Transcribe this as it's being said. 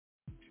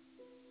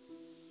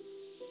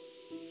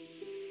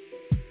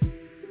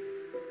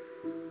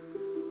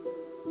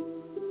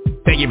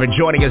Thank you for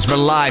joining us for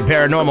Live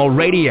Paranormal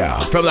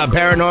Radio. From the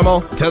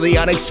paranormal to the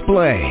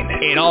unexplained,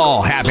 it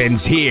all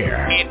happens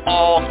here. It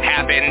all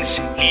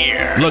happens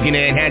here. Looking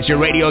to enhance your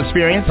radio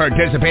experience?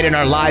 Participate in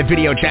our live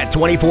video chat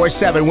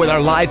 24/7 with our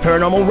Live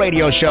Paranormal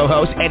Radio show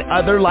hosts and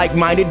other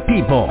like-minded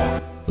people.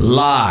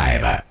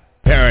 Live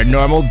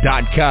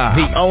Paranormal.com,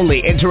 the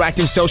only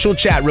interactive social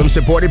chat room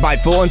supported by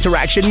Full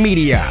Interaction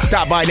Media.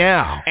 Stop by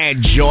now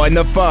and join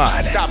the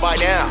fun.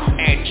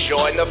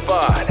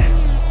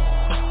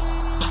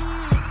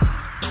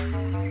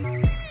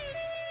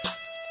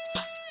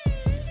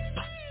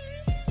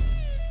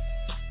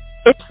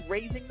 It's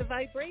Raising the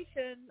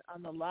Vibration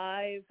on the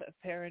Live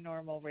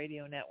Paranormal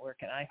Radio Network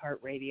and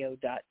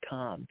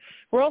iHeartRadio.com.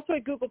 We're also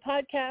at Google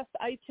Podcasts,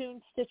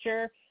 iTunes,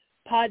 Stitcher,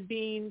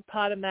 Podbean,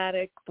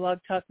 Podomatic, Blog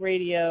Talk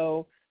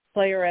Radio,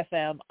 Player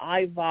FM,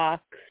 iVox,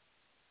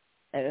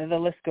 and the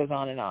list goes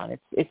on and on.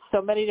 It's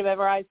so many to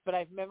memorize, but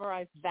I've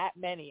memorized that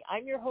many.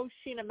 I'm your host,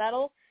 Sheena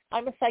Metal.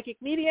 I'm a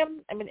psychic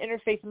medium. I'm an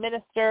interfaith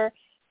minister.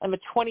 I'm a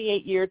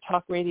 28-year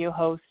talk radio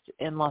host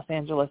in Los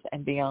Angeles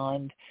and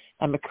beyond.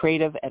 I'm a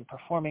creative and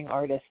performing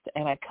artist,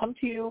 and I come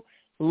to you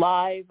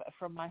live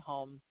from my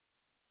home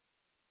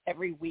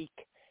every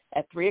week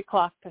at 3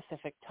 o'clock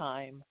Pacific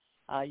time.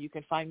 You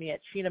can find me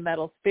at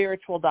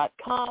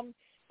SheenaMetalSpiritual.com,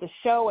 the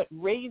show at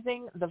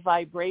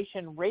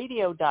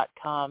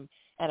RaisingTheVibrationRadio.com,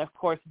 and, of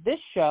course, this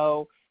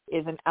show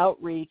is an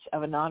outreach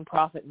of a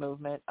nonprofit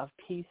movement of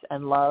peace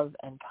and love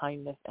and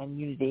kindness and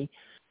unity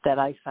that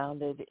I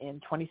founded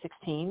in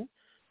 2016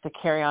 to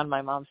carry on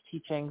my mom's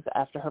teachings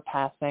after her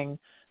passing,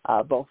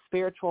 both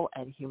spiritual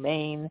and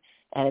humane.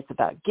 And it's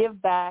about give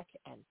back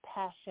and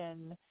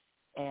passion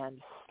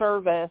and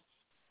service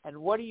and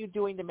what are you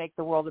doing to make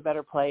the world a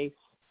better place.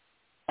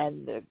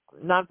 And the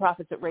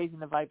nonprofits at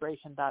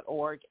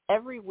raisingthevibration.org.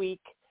 Every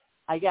week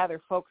I gather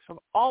folks from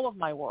all of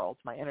my worlds,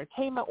 my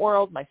entertainment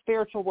world, my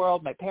spiritual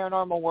world, my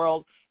paranormal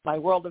world, my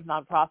world of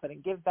nonprofit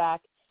and give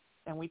back.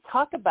 And we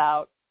talk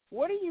about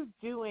what are you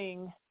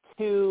doing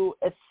to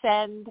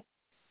ascend,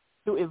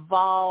 to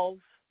evolve,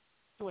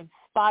 to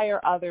inspire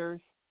others,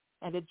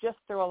 and to just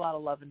throw a lot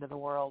of love into the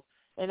world.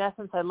 In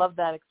essence, I love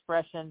that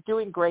expression,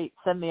 doing great,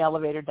 send the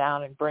elevator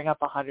down and bring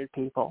up 100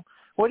 people.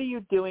 What are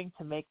you doing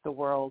to make the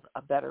world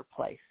a better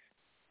place?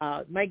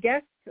 My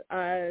guests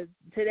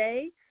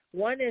today,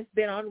 one has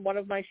been on one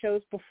of my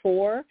shows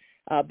before,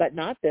 but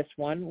not this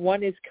one.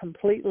 One is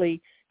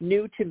completely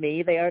new to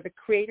me. They are the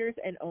creators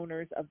and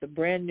owners of the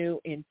brand new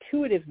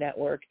Intuitive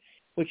Network,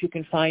 which you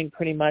can find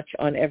pretty much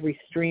on every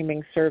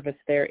streaming service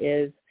there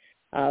is.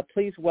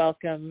 Please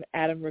welcome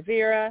Adam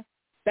Rivera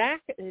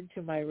back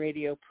into my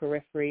radio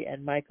periphery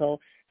and Michael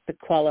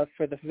Saquella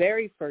for the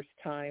very first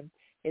time.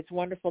 It's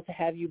wonderful to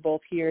have you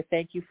both here.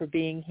 Thank you for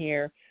being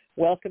here.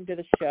 Welcome to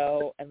the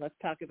show, and let's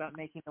talk about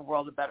making the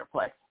world a better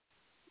place.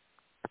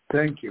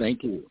 Thank you. I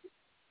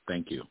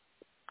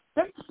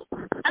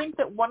think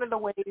that one of the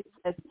ways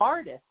as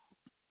artists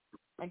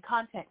and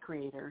content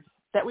creators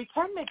that we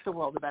can make the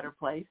world a better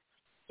place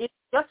is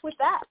just with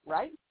that,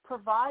 right?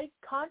 Provide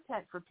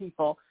content for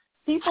people.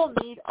 People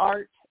need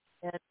art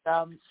and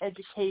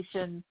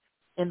education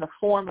in the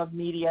form of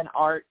media and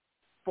art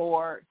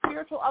for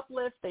spiritual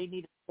uplift. They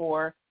need it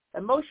for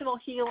emotional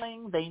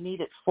healing. They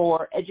need it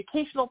for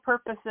educational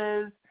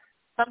purposes,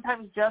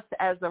 sometimes just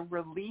as a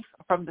relief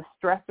from the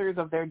stressors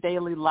of their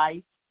daily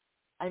life.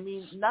 I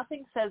mean,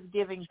 nothing says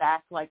giving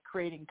back like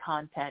creating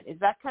content. Is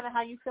that kind of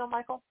how you feel,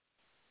 Michael?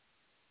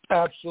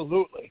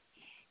 Absolutely.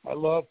 I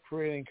love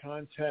creating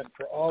content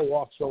for all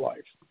walks of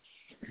life.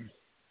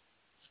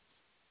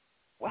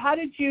 How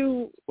did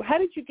you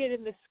get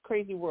in this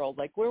crazy world?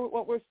 Like,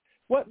 what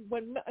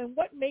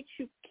makes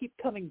you keep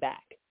coming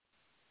back?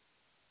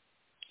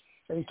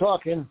 Are you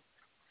talking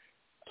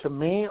to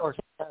me or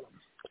to Adam?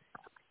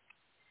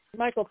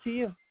 Michael, to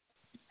you.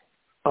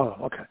 Oh,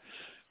 okay.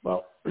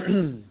 Well,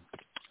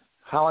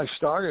 how I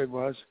started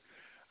was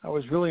I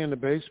was really into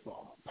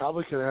baseball.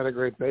 Probably could have had a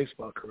great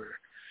baseball career.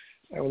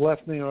 I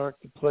left New York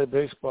to play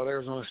baseball at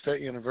Arizona State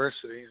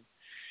University and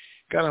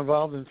got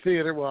involved in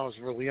theater while I was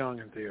really young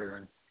in theater.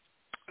 And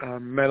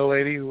met a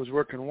lady who was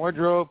working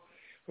wardrobe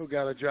who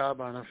got a job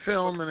on a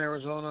film in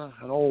Arizona,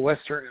 an old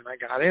Western, and I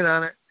got in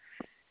on it.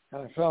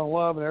 And I fell in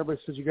love, and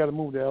everybody says you got to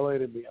move to L.A.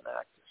 to be an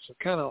actor. So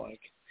kind of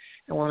like,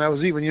 and when I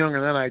was even younger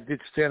then, I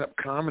did stand-up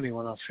comedy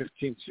when I was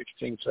 15,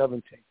 16,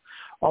 17.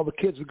 All the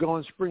kids would go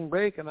on spring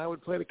break, and I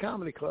would play the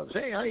comedy clubs.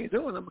 Hey, how you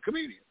doing? I'm a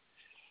comedian.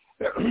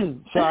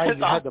 So I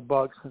had the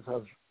bug since I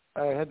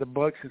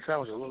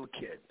was a little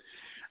kid.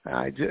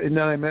 And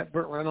then I met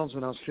Burt Reynolds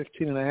when I was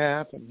 15 and a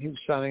half, and he was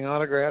signing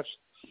autographs.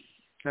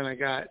 And I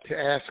got to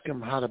ask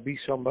him how to be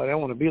somebody. I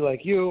want to be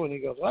like you. And he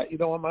goes, what? You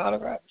don't want my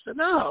autograph? I said,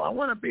 no, I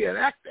want to be an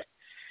actor.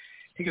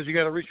 He goes, you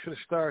got to reach for the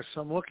stars.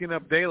 So I'm looking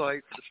up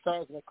daylight for the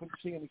stars, and I couldn't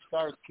see any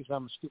stars because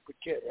I'm a stupid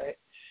kid, right?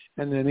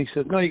 And then he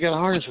said, no, you got to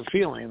harness a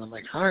feeling. And I'm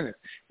like, harness?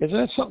 Isn't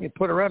that something you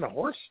put around a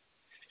horse?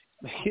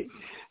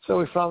 So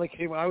we finally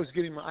came. I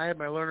had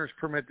my learner's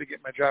permit to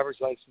get my driver's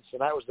license,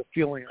 and that was the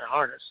feeling I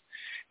harnessed.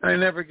 And I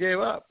never gave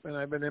up, and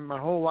I've been in my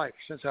whole life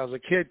since I was a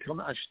kid till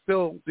now. I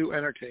still do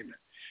entertainment.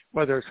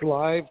 whether it's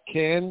live,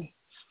 canned,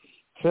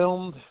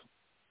 filmed,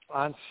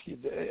 on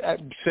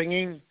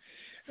singing.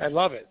 I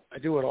love it. I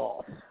do it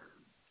all.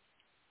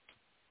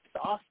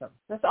 That's awesome.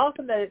 That's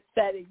awesome that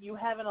you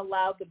haven't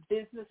allowed the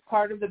business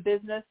part of the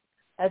business,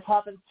 as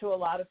happens to a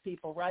lot of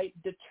people, right,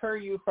 deter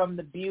you from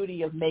the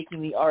beauty of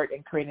making the art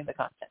and creating the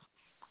content.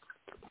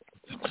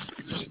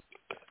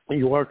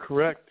 You are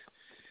correct.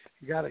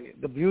 You got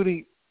the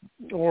beauty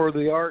or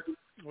the art,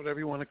 whatever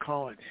you want to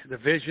call it, the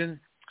vision.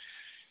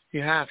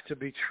 You have to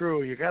be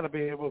true. You got to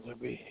be able to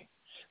be.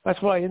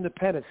 That's why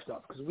independent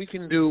stuff, because we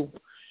can do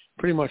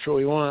pretty much what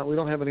we want. We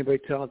don't have anybody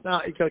telling us,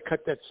 no, you got to cut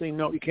that scene.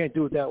 No, you can't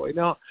do it that way.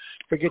 No,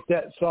 forget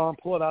that song.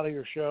 Pull it out of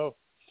your show.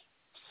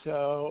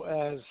 So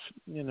as,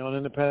 an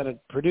independent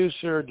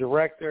producer,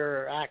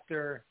 director,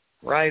 actor,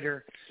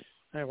 writer,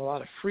 I have a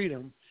lot of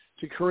freedom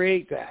to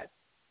create that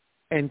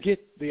and get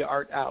the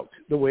art out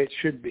the way it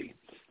should be,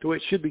 the way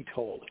it should be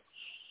told.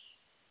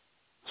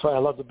 So I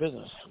love the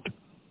business.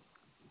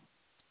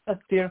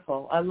 That's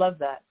beautiful. I love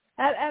that.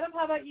 Adam,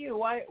 how about you?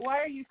 Why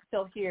are you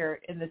still here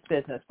in this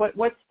business?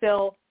 What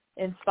still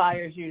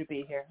inspires you to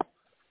be here?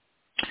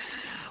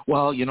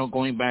 Well,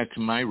 going back to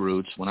my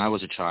roots, when I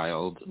was a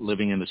child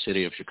living in the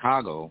city of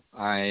Chicago,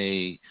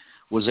 I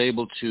was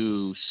able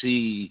to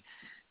see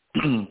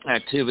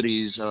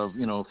activities of,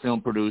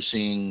 film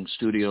producing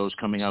studios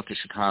coming out to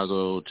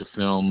Chicago to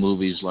film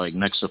movies like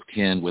Next of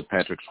Kin with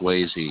Patrick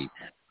Swayze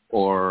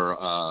or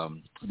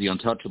The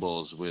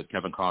Untouchables with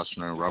Kevin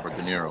Costner and Robert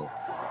De Niro.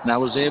 And I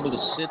was able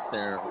to sit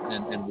there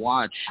and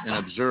watch and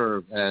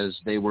observe as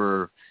they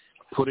were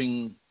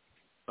putting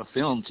a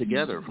film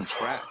together from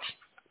scratch.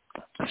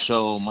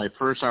 So my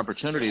first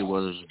opportunity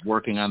was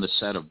working on the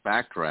set of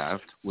Backdraft,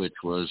 which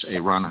was a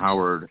Ron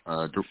Howard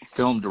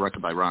film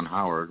directed by Ron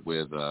Howard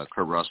with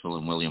Kurt Russell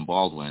and William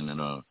Baldwin and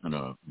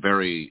a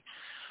very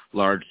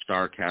large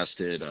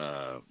star-casted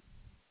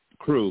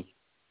crew.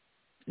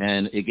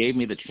 And it gave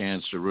me the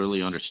chance to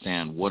really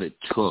understand what it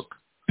took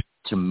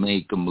to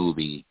make a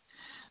movie,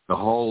 the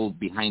whole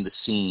behind the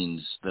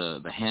scenes,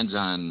 the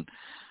hands-on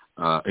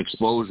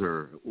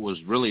exposure was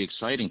really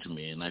exciting to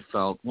me. And I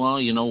felt,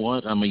 well, you know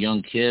what? I'm a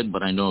young kid,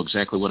 but I know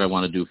exactly what I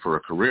want to do for a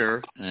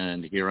career.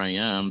 And here I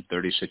am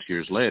 36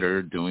 years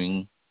later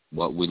doing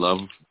what we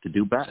love to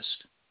do best,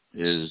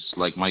 is,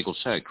 like Michael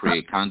said,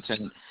 create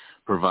content,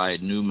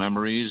 provide new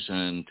memories,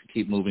 and to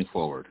keep moving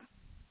forward.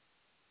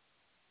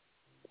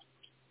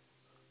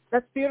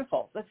 That's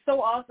beautiful. That's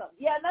so awesome.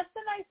 Yeah, and that's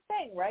the nice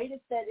thing, right?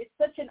 It's that it's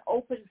such an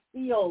open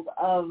field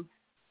of,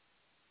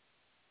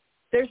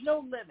 there's no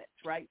limits,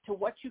 right, to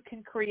what you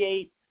can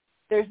create.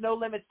 There's no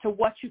limits to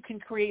what you can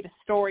create a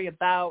story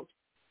about.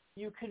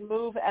 You can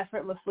move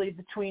effortlessly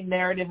between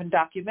narrative and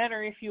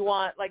documentary if you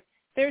want. Like,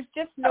 there's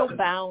just no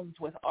bounds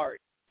with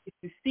art. If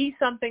you see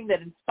something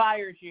that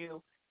inspires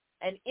you,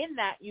 and in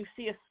that you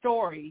see a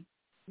story,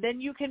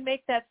 then you can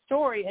make that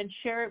story and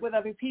share it with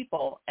other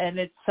people. And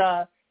it's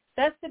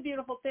that's the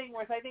beautiful thing,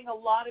 whereas I think a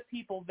lot of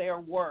people, their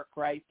work,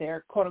 right,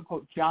 their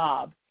quote-unquote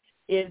job,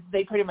 is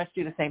they pretty much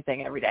do the same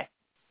thing every day.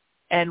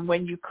 And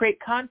when you create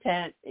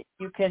content,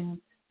 you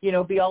can,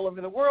 be all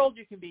over the world.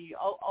 You can be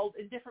all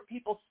in different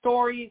people's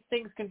stories.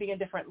 Things can be in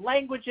different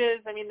languages.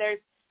 I mean,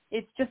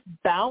 it's just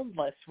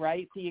boundless,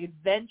 right, the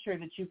adventure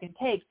that you can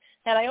take.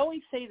 And I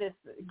always say this,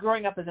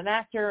 growing up as an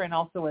actor and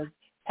also as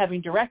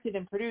having directed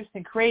and produced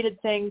and created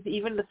things,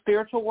 even the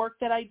spiritual work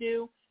that I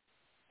do,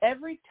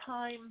 every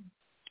time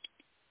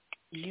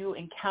you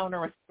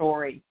encounter a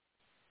story,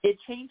 it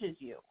changes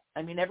you.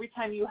 I mean, every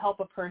time you help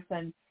a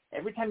person,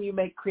 every time you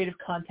make creative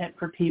content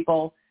for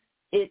people,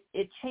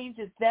 it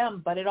changes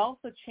them, but it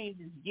also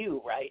changes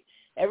you, right?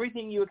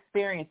 Everything you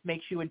experience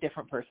makes you a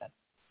different person,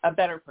 a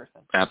better person.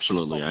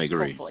 Absolutely, I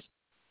agree.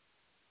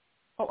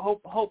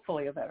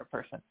 Hopefully a better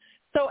person.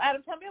 So,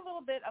 Adam, tell me a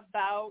little bit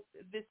about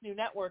this new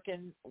network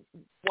and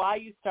why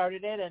you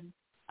started it and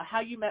how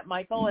you met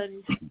Michael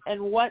and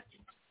how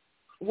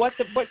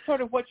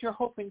you're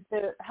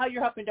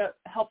hoping to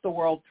help the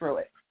world through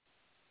it.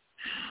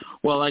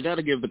 Well, I got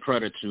to give the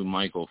credit to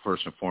Michael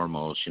first and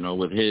foremost.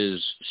 With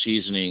his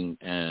seasoning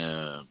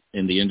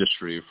in the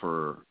industry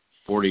for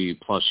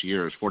 40-plus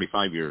years,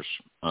 45 years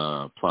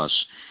plus,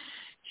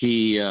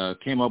 he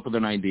came up with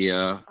an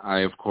idea. I,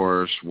 of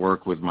course,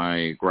 work with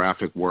my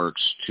graphic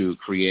works to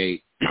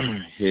create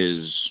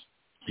his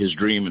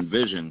dream and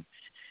vision,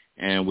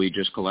 and we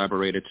just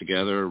collaborated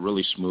together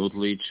really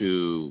smoothly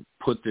to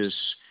put this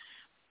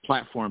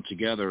platform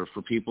together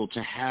for people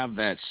to have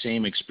that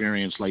same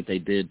experience like they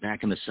did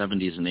back in the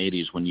 70s and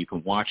 80s when you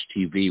can watch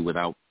TV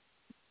without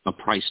a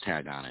price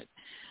tag on it.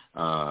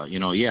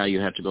 You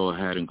have to go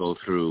ahead and go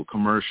through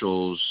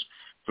commercials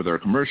for their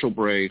commercial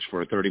breaks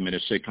for a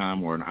 30-minute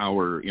sitcom or an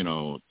hour,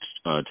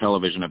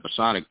 television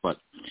episodic. But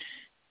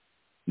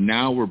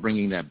now we're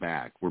bringing that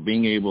back. We're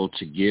being able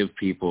to give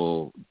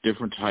people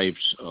different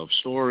types of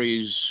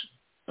stories,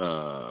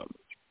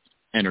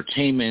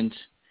 entertainment,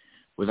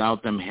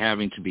 without them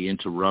having to be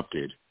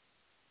interrupted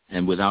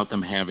and without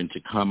them having to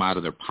come out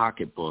of their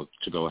pocketbook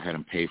to go ahead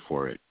and pay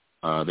for it.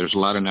 There's a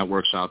lot of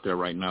networks out there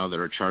right now that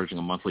are charging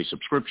a monthly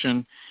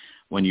subscription.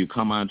 When you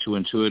come on to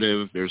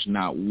Intuitive, there's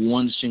not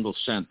one single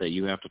cent that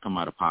you have to come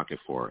out of pocket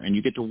for. And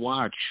you get to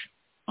watch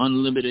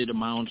unlimited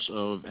amounts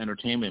of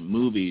entertainment,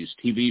 movies,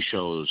 TV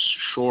shows,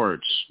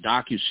 shorts,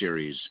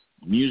 docuseries,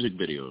 music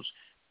videos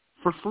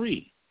for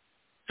free.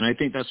 And I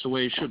think that's the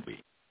way it should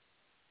be.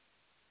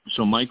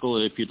 So, Michael,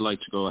 if you'd like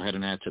to go ahead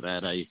and add to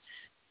that,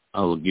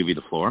 I'll give you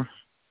the floor.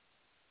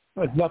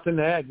 There's nothing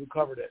to add. You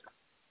covered it.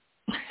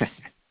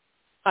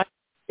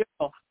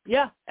 Beautiful.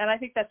 Yeah, and I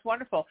think that's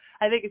wonderful.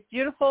 I think it's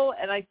beautiful,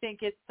 and I think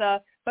it's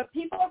but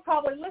people are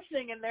probably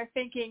listening, and they're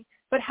thinking,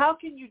 but how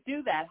can you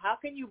do that? How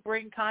can you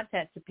bring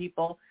content to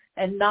people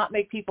and not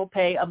make people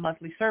pay a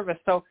monthly service?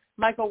 So,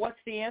 Michael, what's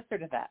the answer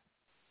to that?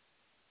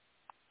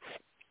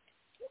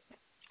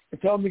 I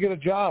tell them to get a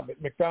job at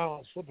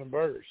McDonald's flipping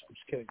burgers. I'm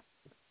just kidding.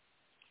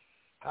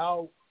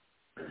 How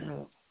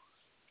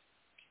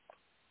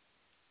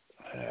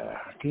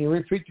can you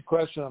repeat the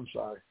question? I'm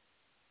sorry.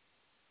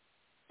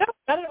 No,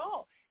 not at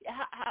all.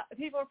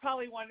 People are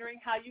probably wondering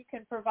how you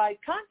can provide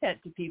content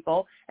to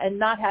people and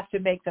not have to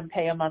make them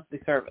pay a monthly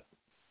service,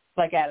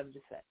 like Adam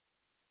just said.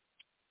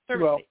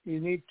 Well, you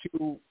need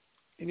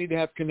to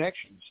have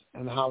connections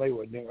in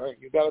Hollywood. Right?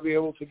 You got to be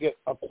able to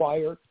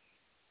acquire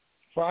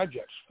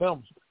projects,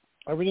 films,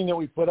 everything that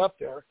we put up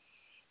there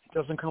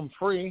doesn't come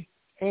free,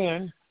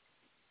 and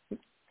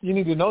you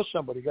need to know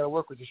somebody. You got to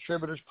work with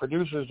distributors,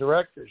 producers,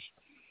 directors.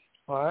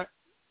 All right,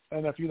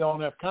 and if you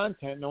don't have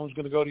content, no one's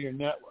going to go to your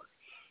network.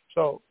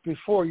 So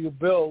before you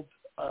build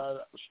a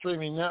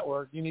streaming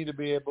network, you need to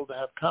be able to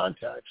have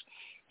contacts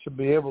to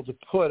be able to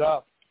put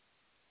up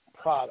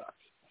product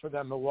for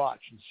them to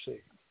watch and see.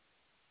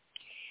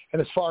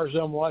 And as far as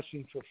them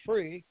watching for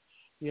free,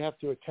 you have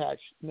to attach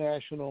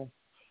national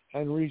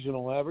and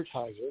regional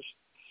advertisers,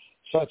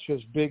 such as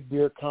big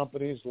beer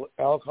companies,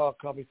 alcohol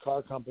companies,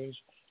 car companies,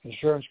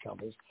 insurance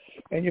companies,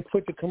 and you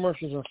put the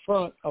commercials in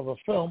front of a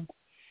film.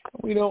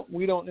 We don't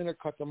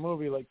intercut the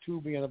movie like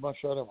Tubi and a bunch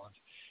of other ones.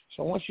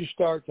 So once you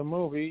start the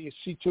movie, you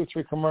see 2 or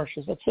 3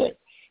 commercials, that's it.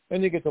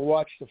 Then you get to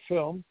watch the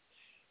film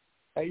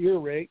at your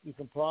rate. You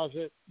can pause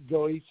it,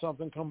 go eat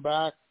something, come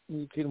back.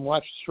 You can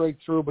watch straight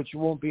through, but you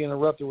won't be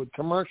interrupted with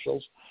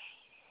commercials.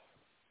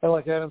 And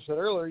like Adam said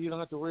earlier, you don't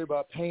have to worry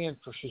about paying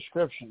for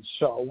subscriptions.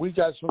 So we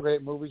got some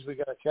great movies. We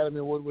got Academy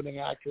Award-winning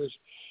actors,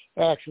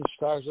 action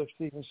stars like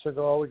Steven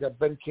Seagal. We got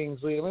Ben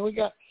Kingsley. I mean,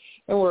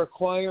 and we're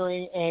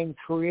acquiring and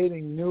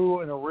creating new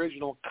and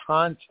original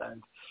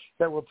content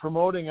that we're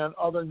promoting on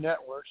other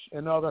networks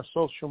and other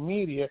social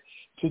media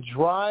to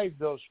drive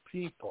those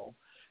people,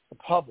 the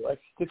public,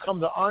 to come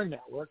to our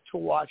network to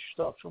watch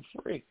stuff for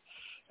free.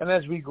 And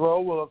as we grow,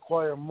 we'll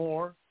acquire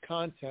more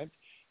content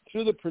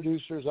through the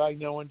producers I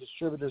know and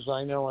distributors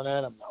I know and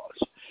Adam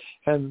knows.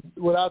 And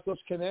without those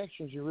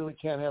connections, you really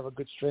can't have a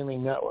good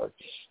streaming network.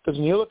 Because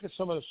when you look at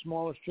some of the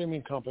smaller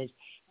streaming companies,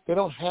 they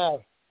don't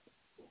have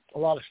a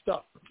lot of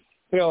stuff.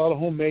 They got a lot of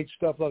homemade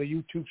stuff, a lot of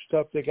YouTube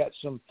stuff. They got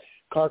some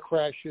car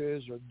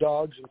crashes or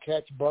dogs and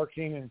cats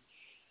barking, and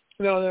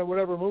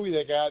whatever movie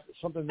they got,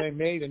 something they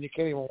made, and you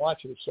can't even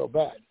watch it. It's so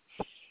bad.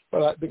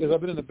 But because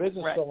I've been in the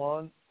business so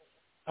long,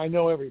 I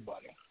know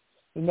everybody.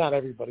 Not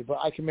everybody, but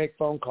I can make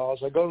phone calls.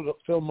 I go to the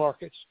film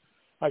markets.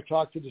 I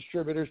talk to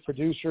distributors,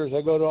 producers.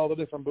 I go to all the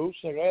different booths.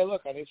 And I go, hey,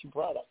 look, I need some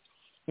product.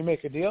 You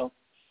make a deal.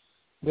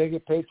 They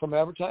get paid from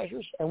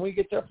advertisers, and we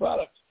get their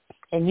product.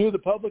 And you, the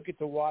public, get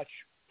to watch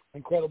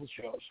incredible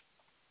shows.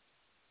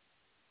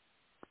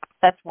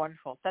 That's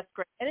wonderful. That's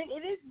great. And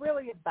it is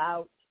really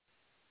about,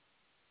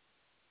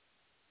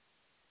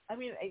 I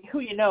mean, who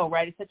you know,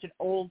 right? That's such an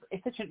old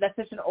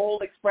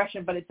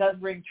expression, but it does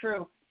ring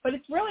true. But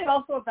it's really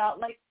also about,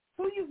 like,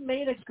 who you've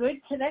made a good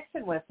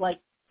connection with. Like,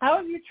 how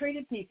have you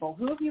treated people?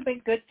 Who have you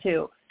been good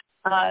to?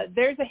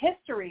 There's a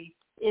history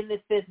in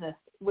this business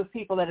with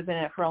people that have been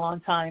in it for a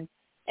long time.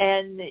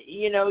 And,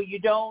 you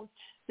don't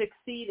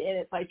succeed in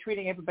it by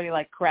treating everybody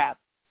like crap.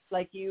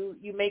 Like you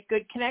make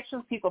good connections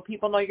with people.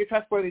 People know you're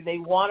trustworthy. They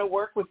want to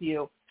work with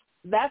you.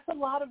 That's a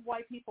lot of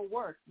why people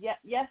work.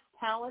 Yes,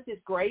 talent is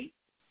great,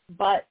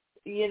 but,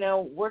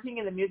 working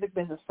in the music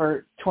business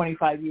for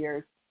 25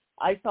 years,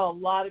 I saw a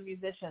lot of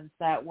musicians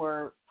that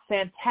were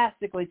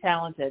fantastically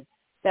talented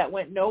that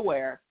went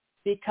nowhere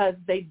because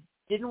they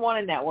didn't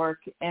want a network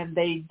and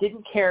they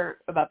didn't care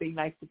about being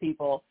nice to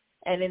people.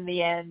 And in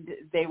the end,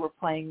 they were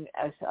playing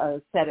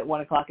a set at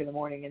 1 o'clock in the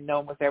morning and no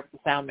one was there for the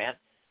sound man.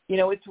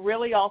 It's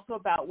really also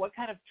about what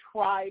kind of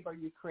tribe are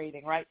you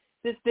creating, right?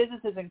 This business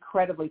is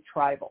incredibly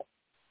tribal.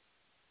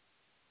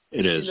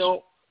 It is. The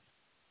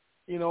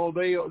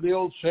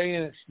old saying,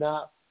 it's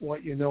not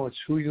what you know, it's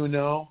who you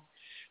know.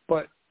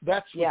 But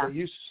that's what they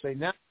used to say.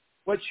 Not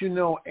what you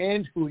know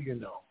and who you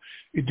know.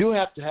 You do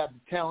have to have the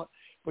talent,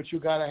 but you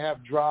got to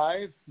have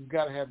drive, you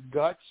got to have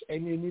guts,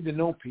 and you need to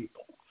know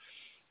people.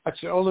 That's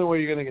the only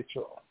way you're going to get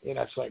through.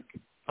 It's like,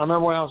 I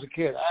remember when I was a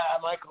kid,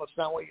 Michael, it's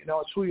not what you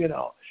know, it's who you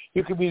know.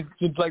 You could be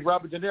like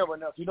Robert De Niro,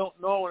 but if you don't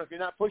know and if you're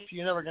not pushing,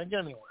 you're never going to get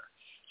anywhere.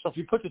 So if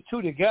you put the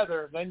two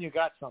together, then you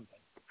got something.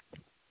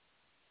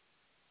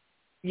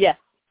 Yes,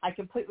 I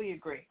completely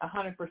agree,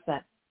 100%.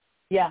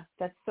 Yeah,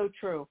 that's so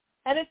true.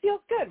 And it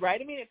feels good,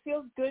 right? I mean, it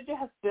feels good to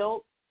have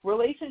built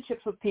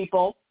relationships with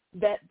people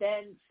that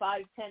then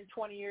 5, 10,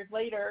 20 years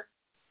later,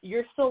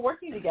 you're still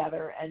working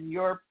together and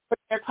you're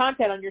putting their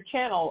content on your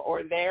channel,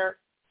 or they're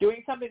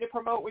doing something to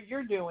promote what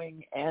you're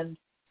doing. And,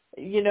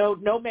 you know,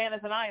 no man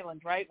is an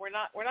island, right? We're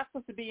not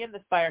supposed to be in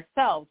this by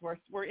ourselves.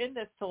 We're in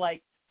this to,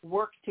 like,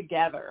 work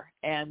together.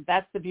 And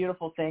that's the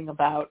beautiful thing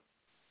about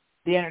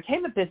the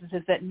entertainment business,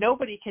 is that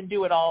nobody can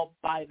do it all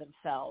by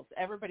themselves.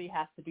 Everybody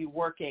has to be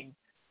working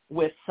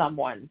with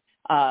someone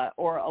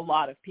or a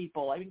lot of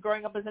people. I mean,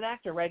 growing up as an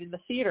actor, right, in the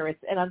theater,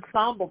 it's an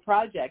ensemble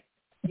project.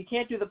 You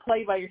can't do the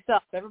play by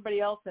yourself. Everybody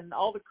else and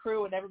all the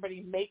crew and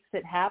everybody makes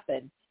it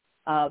happen.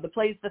 The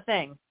play's the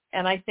thing.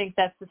 And I think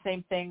that's the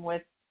same thing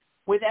with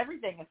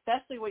everything,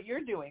 especially what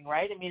you're doing,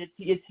 right? I mean,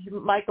 it's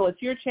Michael,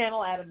 it's your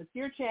channel, Adam, it's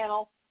your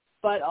channel,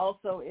 but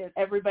also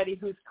everybody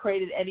who's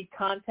created any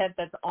content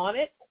that's on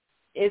it,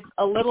 it's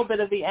a little bit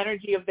of the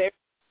energy of their,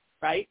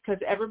 right?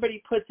 Because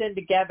everybody puts in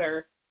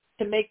together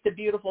to make the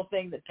beautiful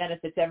thing that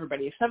benefits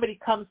everybody. If somebody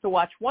comes to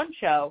watch one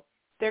show,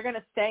 they're going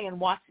to stay and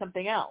watch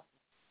something else.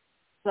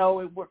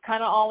 So we're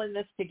kind of all in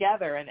this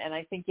together, and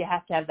I think you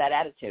have to have that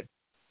attitude.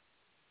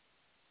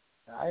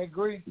 I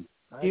agree.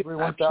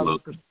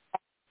 1,000%.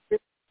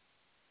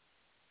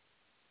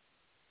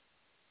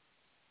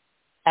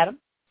 Adam?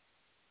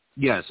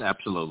 Yes,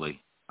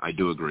 absolutely. I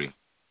do agree.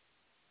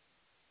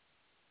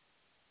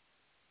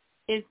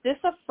 Is this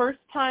a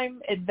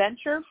first-time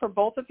adventure for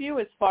both of you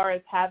as far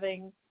as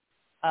having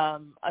a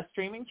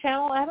streaming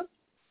channel, Adam?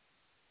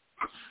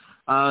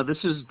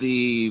 This is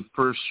the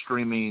first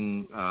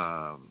streaming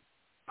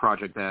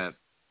project that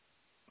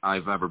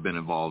I've ever been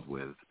involved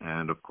with.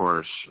 And, of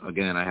course,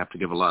 again, I have to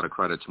give a lot of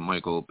credit to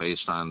Michael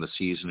based on the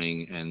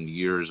seasoning and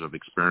years of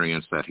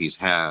experience that he's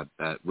had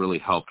that really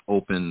helped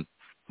open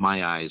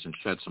my eyes and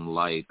shed some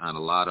light on a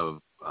lot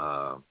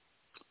of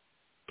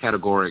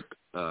categoric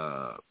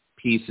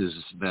pieces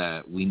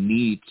that we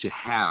need to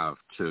have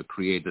to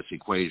create this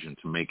equation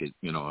to make it,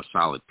 you know, a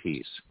solid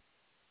piece.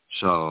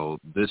 So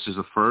this is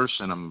a first,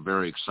 and I'm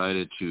very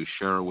excited to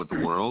share it with the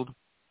world.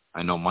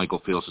 I know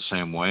Michael feels the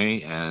same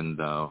way, and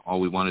all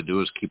we want to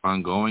do is keep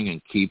on going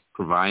and keep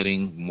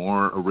providing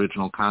more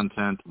original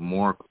content,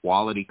 more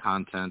quality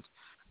content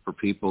for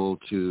people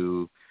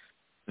to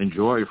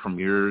enjoy from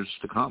years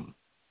to come.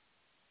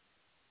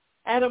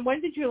 Adam, when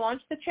did you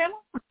launch the channel?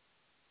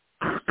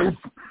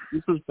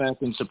 This was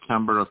back in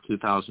September of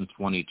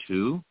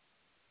 2022.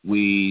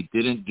 We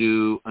didn't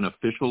do an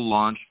official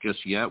launch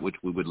just yet, which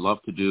we would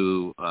love to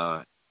do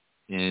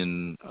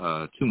in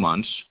 2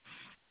 months.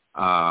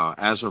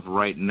 As of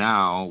right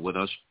now, with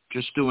us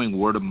just doing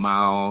word of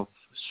mouth,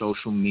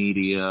 social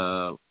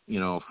media, you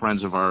know,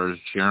 friends of ours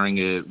sharing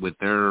it with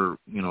their,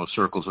 you know,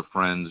 circles of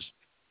friends,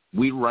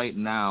 we right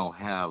now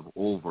have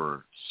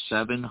over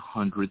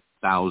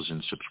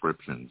 700,000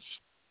 subscriptions.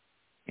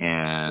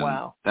 And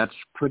wow, that's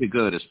pretty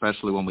good,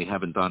 especially when we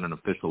haven't done an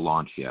official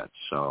launch yet.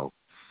 So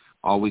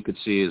all we could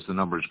see is the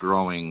numbers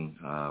growing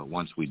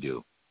once we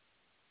do.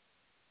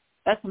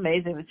 That's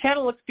amazing. The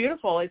channel looks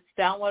beautiful. It's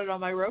downloaded on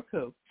my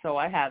Roku, so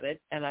I have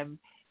it, and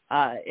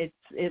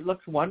it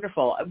looks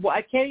wonderful.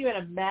 I can't even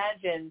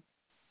imagine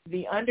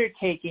the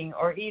undertaking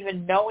or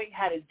even knowing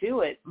how to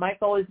do it.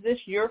 Michael, is this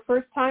your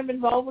first time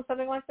involved with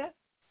something like that?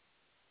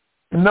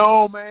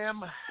 No,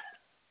 ma'am.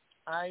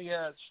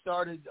 I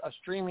started a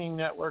streaming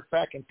network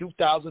back in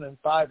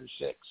 2005 or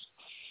 6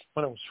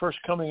 when it was first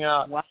coming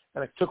out, wow,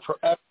 and it took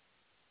forever.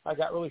 I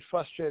got really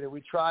frustrated. We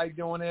tried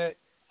doing it.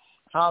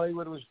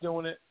 Hollywood was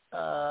doing it.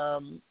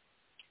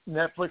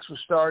 Netflix was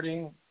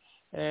starting,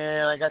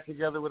 and I got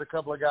together with a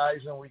couple of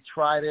guys, and we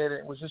tried it.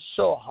 It was just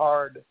so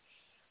hard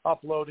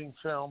uploading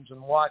films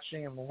and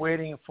watching and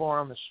waiting for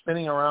them and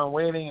spinning around,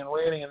 waiting, and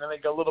then they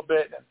go a little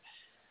bit, and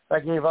I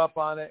gave up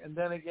on it. And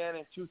then again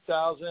in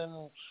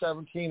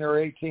 2017 or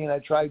 18, I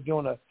tried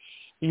doing a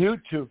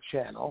YouTube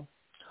channel,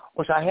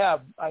 which I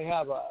have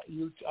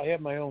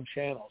my own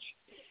channels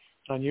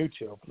on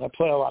YouTube, and I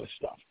play a lot of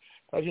stuff.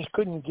 But I just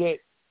couldn't get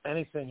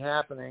anything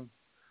happening.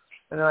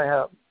 And then I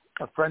have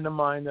a friend of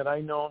mine that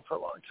I known for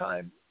a long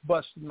time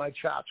busted my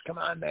chops. Come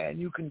on, man,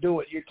 you can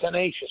do it. You're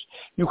tenacious.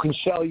 You can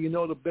sell. You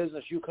know the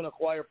business. You can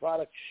acquire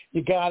product.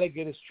 You got to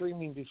get it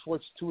streaming before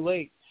it's too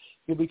late.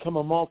 You become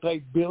a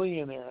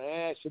multi-billionaire.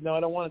 And I said, no, I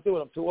don't want to do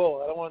it. I'm too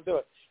old. I don't want to do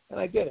it. And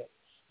I did it.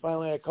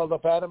 Finally, I called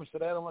up Adam and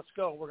said, Adam, let's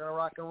go. We're going to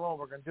rock and roll.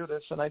 We're going to do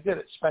this. And I did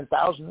it. Spent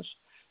thousands.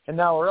 And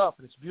now we're up,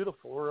 and it's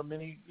beautiful. We're a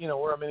mini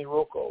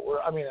Roku.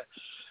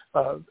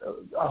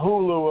 A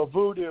Hulu, a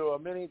Vudu, a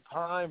mini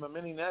Prime, a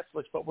mini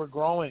Netflix, but we're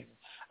growing.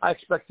 I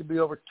expect to be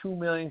over 2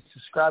 million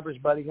subscribers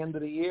by the end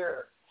of the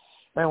year.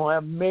 And we'll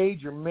have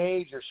major,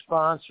 major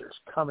sponsors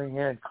coming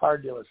in, car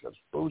dealerships,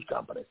 booze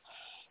companies.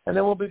 And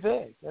then we'll be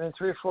big. And in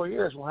 3 or 4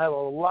 years, we'll have a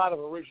lot of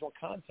original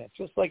content,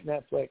 just like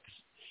Netflix.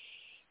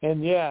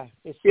 And, yeah,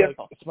 it's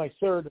my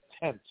third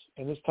attempt,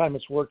 and this time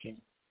it's working.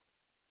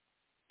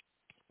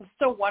 It's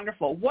so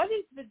wonderful. What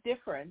is the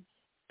difference?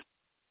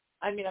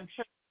 I mean, I'm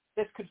sure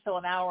this could fill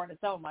an hour on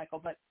its own, Michael,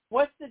 but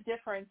what's the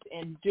difference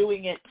in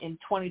doing it in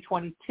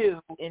 2022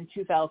 in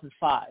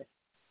 2005?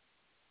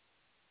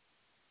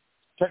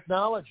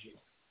 Technology.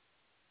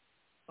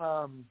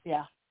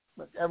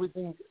 But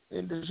everything,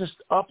 there's just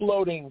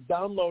uploading,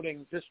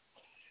 downloading.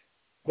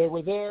 They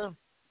were there.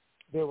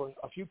 There were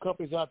a few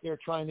companies out there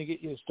trying to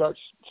get you to start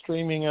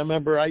streaming. I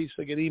remember I used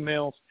to get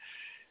emails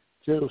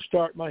to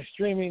start my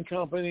streaming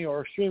company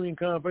or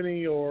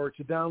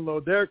to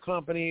download their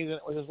company. And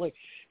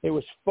it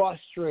was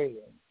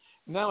frustrating.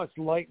 Now it's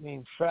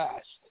lightning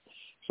fast.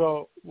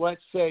 So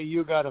let's say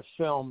you got a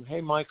film.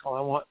 Hey, Michael,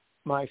 I want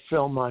my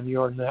film on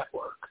your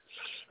network.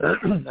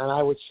 And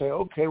I would say,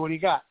 okay, what do you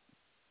got?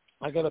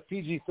 I got a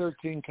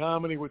PG-13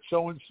 comedy with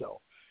so-and-so.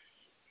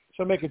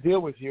 So I make a deal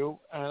with you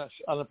on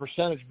a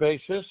percentage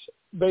basis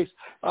based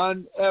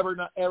on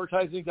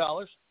advertising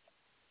dollars.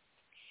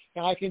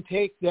 And I can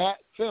take that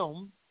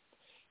film.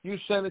 You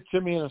send it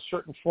to me in a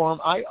certain form.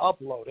 I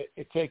upload it.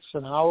 It takes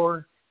an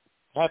hour,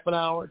 half an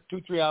hour,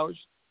 2-3 hours.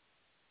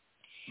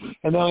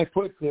 And then I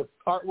put the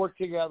artwork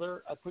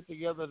together. I put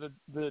together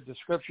the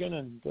description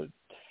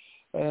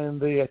and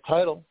the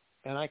title,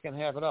 and I can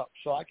have it up.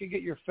 So I can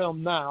get your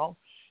film now.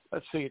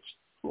 Let's see, it's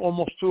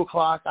almost 2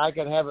 o'clock. I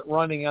can have it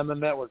running on the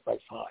network by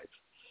 5.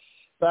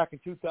 Back in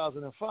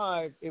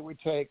 2005, it would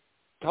take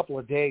a couple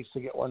of days to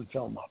get one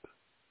film up.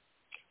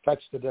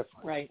 That's the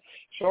difference. Right.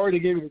 Sorry to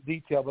give you the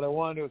detail, but I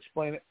wanted to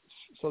explain it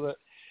so that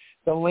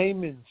the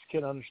laymen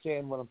can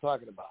understand what I'm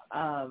talking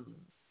about.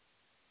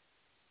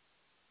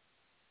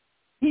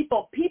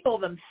 People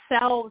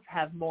themselves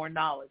have more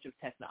knowledge of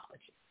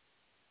technology.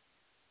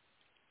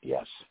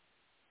 Yes,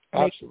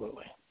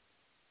 absolutely.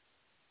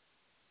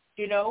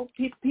 You know,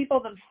 people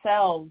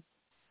themselves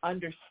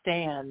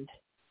understand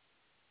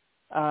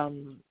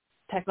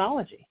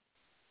technology,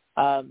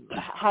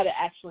 how to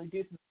actually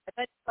do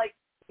something. Like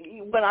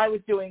when I was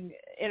doing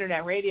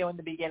internet radio in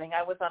the beginning,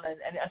 I was on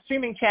a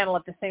streaming channel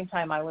at the same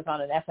time I was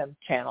on an FM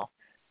channel.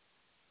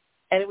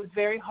 And it was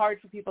very hard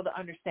for people to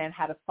understand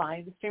how to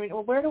find the streaming.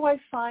 Well, where do I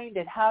find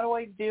it? How do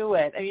I do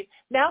it? I mean,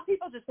 now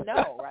people just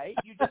know, right?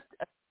 You just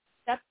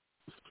accept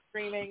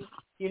streaming.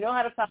 You know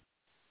how to find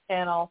the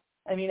channel.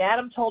 I mean,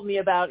 Adam told me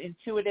about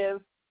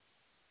Intuitive.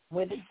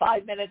 Within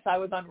 5 minutes, I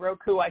was on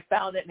Roku. I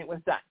found it, and it was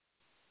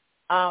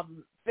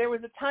done. There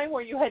was a time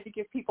where you had to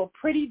give people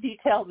pretty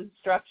detailed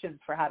instructions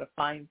for how to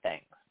find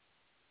things.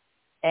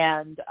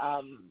 And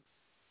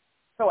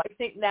so I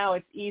think now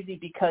it's easy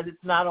because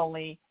it's not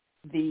only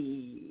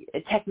the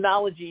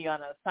technology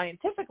on a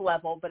scientific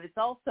level, but it's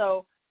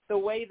also the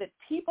way that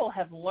people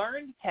have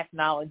learned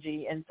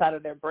technology inside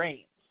of their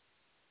brains,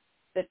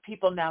 that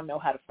people now know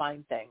how to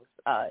find things.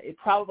 It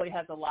probably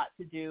has a lot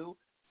to do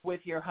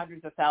with your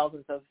hundreds of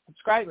thousands of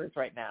subscribers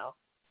right now,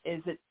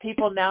 is that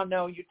people now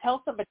know you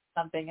tell somebody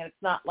something and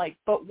it's not like,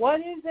 but what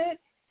is it?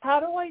 How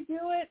do I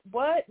do it?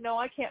 What? No,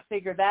 I can't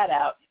figure that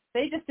out.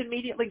 They just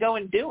immediately go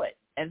and do it.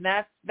 And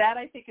that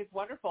I think is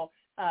wonderful,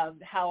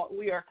 how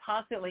we are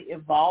constantly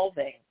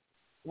evolving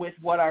with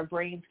what our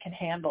brains can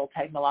handle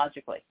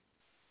technologically.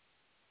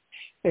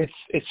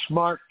 It's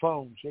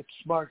smartphones. It's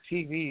smart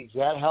TVs.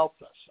 That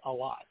helped us a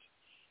lot.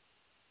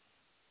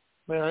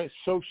 Man, it's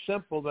so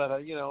simple that a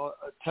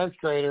 10th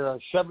grader, a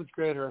 7th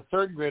grader, a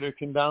 3rd grader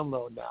can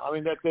download now. I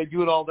mean, that they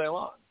do it all day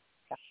long.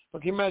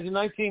 But can you imagine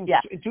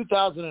in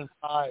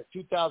 2005,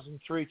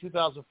 2003,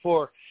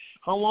 2004,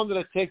 how long did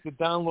it take to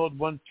download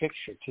one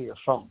picture to your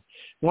phone?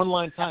 One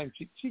line time,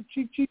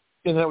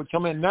 and that would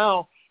come in.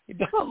 Now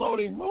you're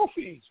downloading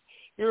movies.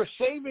 You're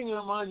saving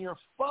them on your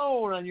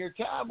phone, on your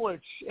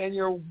tablets, and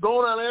you're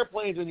going on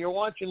airplanes and you're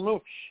watching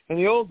movies. In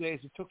the old days,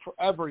 it took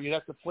forever. You'd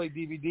have to play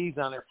DVDs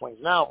on airplanes.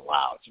 Now,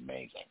 wow, it's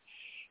amazing.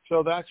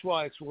 So that's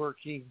why it's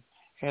working,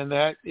 and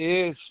that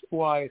is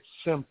why it's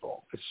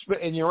simple.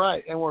 And you're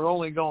right. And we're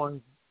only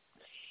growing.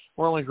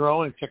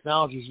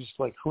 Technology is just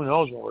like, who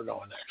knows where we're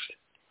going next.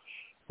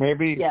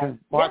 Maybe you can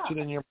watch it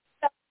in your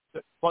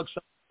plug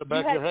something in the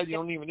back of your head. You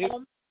don't even need it.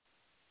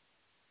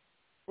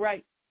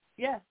 Right.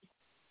 Yes.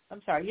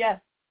 I'm sorry. Yes.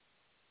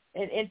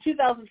 In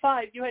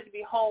 2005, you had to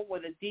be home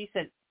with a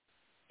decent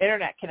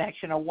internet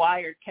connection, a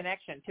wired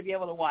connection, to be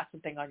able to watch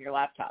something on your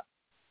laptop.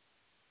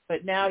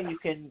 But now you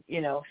can,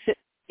 sit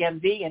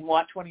MD and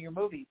watch one of your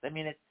movies. I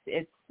mean,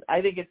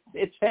 I think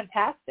it's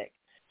fantastic,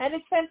 and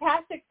it's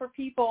fantastic for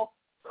people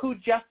who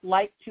just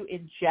like to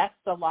ingest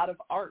a lot of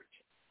art.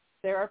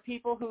 There are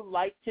people who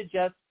like to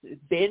just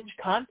binge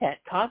content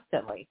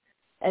constantly.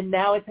 And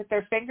now it's at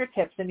their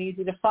fingertips and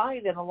easy to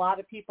find. And a lot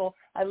of people,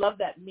 I love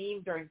that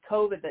meme during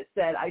COVID that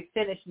said, I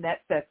finished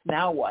Netflix,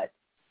 now what?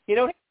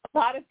 A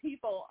lot of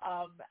people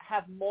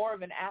have more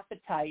of an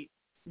appetite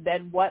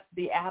than what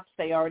the apps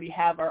they already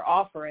have are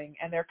offering.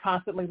 And they're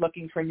constantly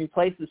looking for new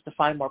places to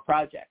find more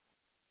projects.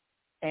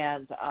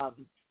 And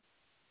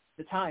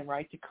the time,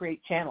 right, to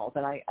create channels.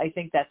 And I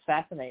think that's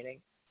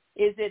fascinating.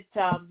 Is it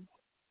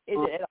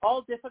at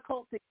all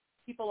difficult to get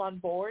people on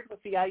board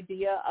with the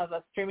idea of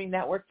a streaming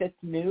network that's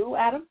new,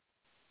 Adam?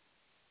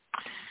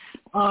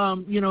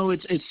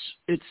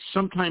 It's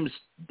sometimes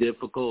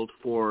difficult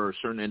for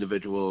certain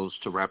individuals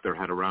to wrap their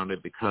head around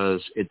it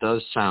because it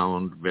does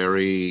sound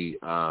very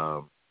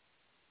out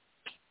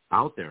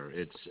there.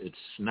 It's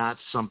not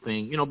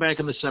something, back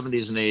in the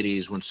 70s and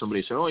 80s when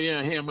somebody said, oh,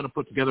 yeah, hey, I'm going to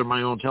put together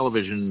my own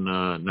television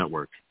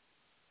network.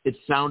 it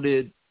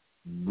sounded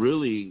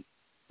really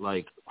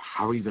like,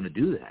 how are you going to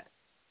do that?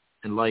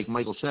 And like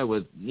Michael said,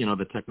 with,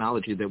 the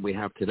technology that we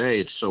have today,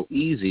 it's so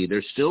easy.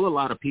 There's still a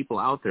lot of people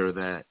out there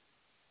that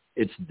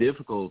it's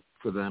difficult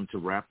for them to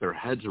wrap their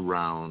heads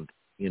around,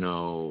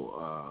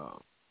 to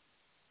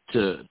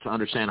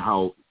understand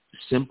how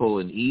simple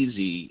and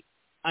easy.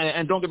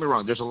 And don't get me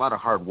wrong, there's a lot of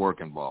hard work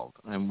involved.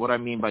 And what I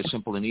mean by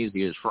simple and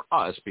easy is for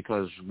us,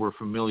 because we're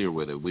familiar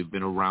with it. We've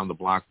been around the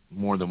block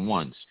more than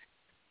once.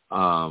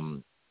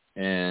 And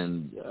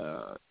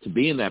to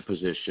be in that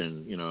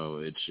position,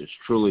 it's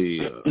truly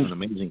an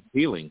amazing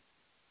feeling.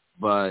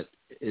 But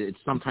it's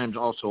sometimes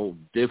also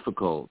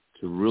difficult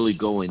to really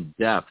go in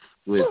depth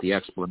with the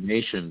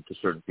explanation to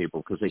certain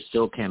people because they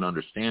still can't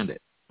understand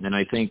it. And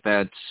I think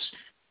that's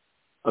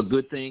a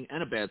good thing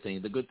and a bad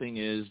thing. The good thing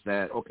is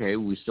that, okay,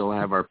 we still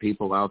have our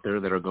people out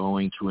there that are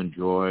going to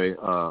enjoy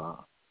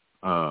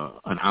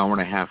an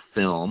hour-and-a-half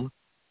film,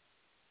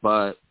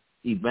 but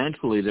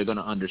eventually they're going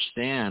to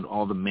understand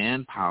all the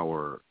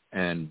manpower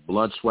and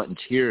blood, sweat, and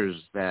tears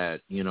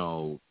that,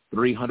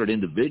 300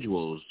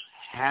 individuals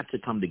had to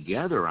come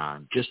together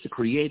on just to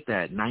create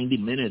that 90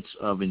 minutes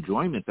of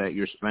enjoyment that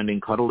you're spending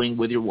cuddling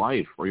with your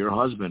wife or your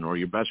husband or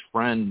your best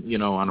friend,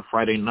 on a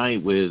Friday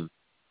night with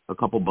a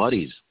couple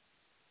buddies.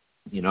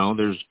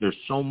 There's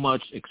so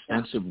much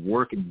extensive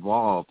work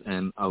involved,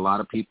 and a lot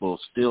of people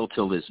still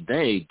till this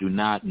day do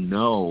not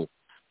know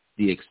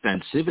the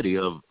extensivity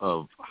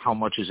of how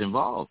much is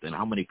involved and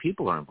how many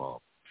people are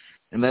involved.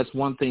 And that's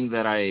one thing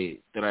that I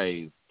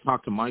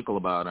talked to Michael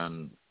about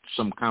on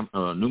some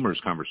numerous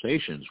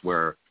conversations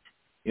where,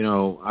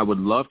 I would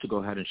love to go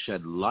ahead and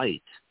shed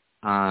light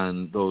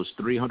on those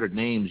 300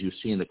 names you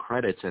see in the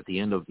credits at the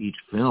end of each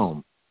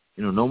film.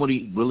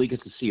 Nobody really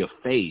gets to see a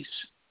face,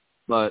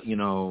 but,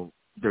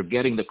 they're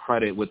getting the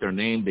credit with their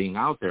name being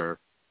out there.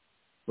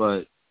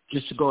 But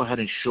just to go ahead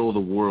and show the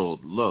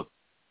world, look,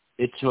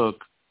 it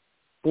took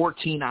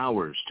 14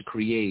 hours to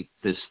create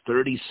this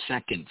 30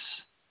 seconds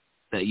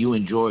that you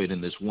enjoyed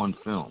in this one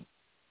film.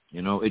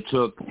 It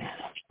took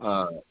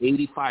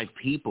 85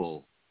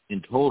 people in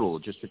total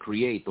just to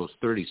create those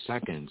 30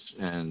 seconds,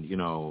 and,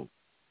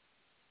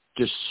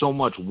 just so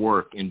much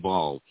work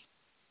involved.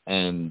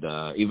 And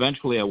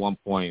eventually at one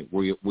point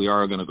we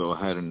are going to go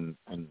ahead and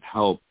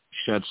help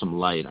shed some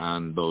light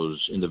on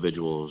those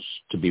individuals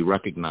to be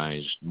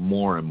recognized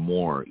more and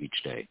more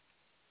each day.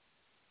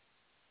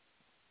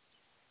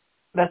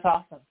 That's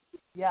awesome.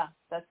 Yeah,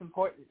 that's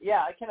important.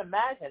 Yeah, I can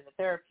imagine that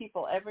there are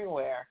people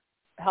everywhere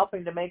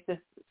helping to make this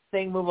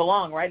thing move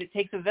along, right? It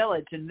takes a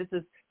village, and this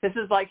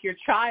is like your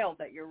child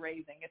that you're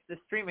raising. It's the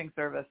streaming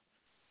service,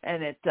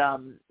 and it's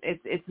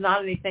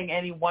not anything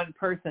any one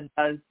person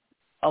does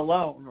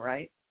alone,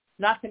 right?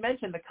 Not to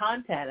mention the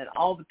content and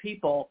all the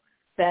people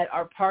that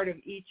are part of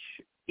each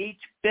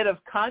bit of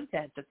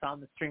content that's on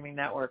the streaming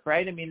network,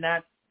 right? I mean,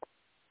 that's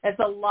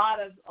a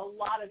lot of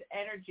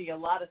energy, a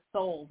lot of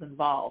souls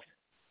involved.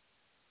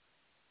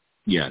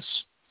 Yes.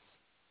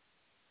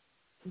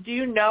 Do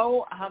you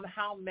know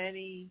how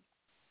many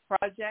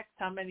projects,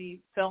 how many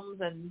films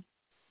and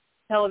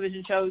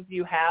television shows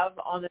you have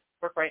on the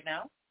network right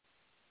now?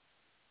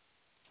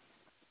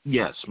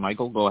 Yes,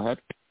 Michael, go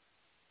ahead.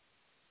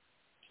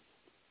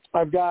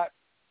 I've got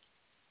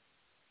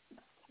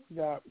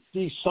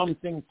See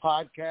Something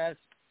podcast.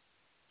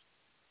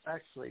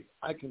 Actually,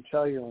 I can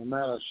tell you in a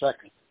matter of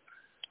seconds.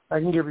 I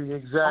can give you the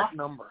exact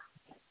number.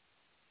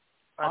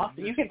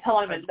 Awesome. You can tell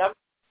I'm a number,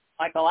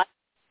 Michael.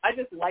 I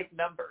just like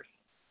numbers.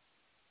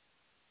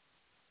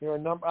 You're a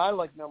number. I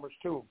like numbers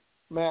too,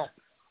 Matt.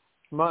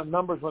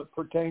 Numbers that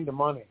pertain to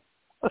money.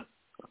 Sure.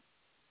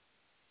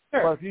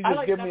 But if you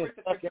just give me a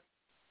second,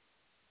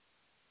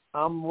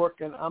 I'm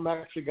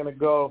actually going to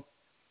go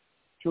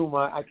to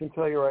I can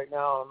tell you right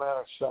now in a matter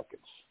of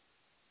seconds.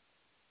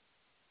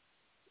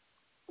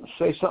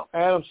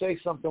 Adam, say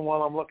something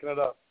while I'm looking it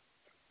up.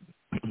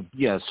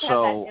 Yes.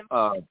 So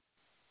the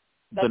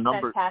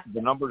numbers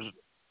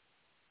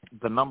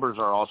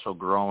are also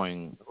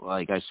growing.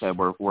 Like I said,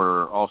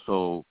 we're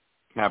also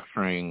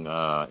capturing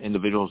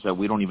individuals that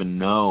we don't even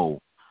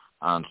know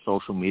on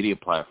social media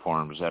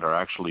platforms that are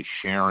actually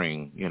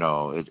sharing.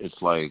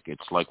 It's like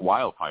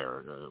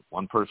wildfire.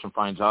 One person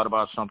finds out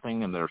about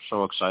something and they're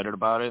so excited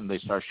about it, and they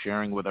start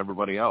sharing with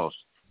everybody else.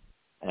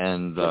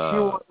 And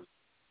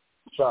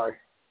sorry.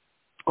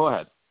 Go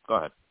ahead.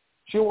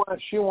 She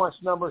wants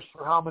numbers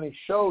for how many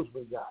shows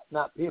we got,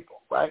 not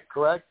people, right?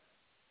 Correct?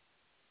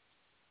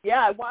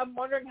 Yeah, I'm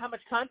wondering how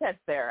much content's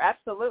there.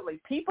 Absolutely.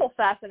 People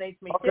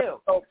fascinates me too.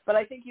 So, but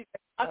I think you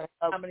can talk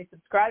about how many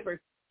subscribers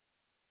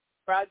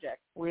project.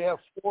 We have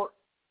four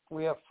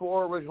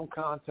original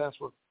contests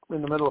we're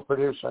in the middle of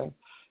producing,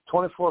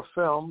 24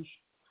 films.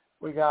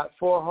 We got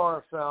 4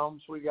 horror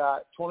films. We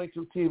got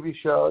 22 TV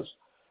shows.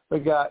 We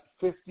got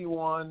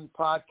 51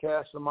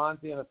 podcasts, The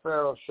Monty and the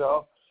Pharaoh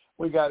Show.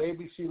 We got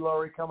ABC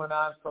Lori coming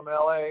on from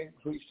L.A.,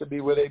 who used to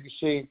be with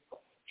ABC.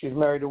 She's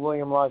married to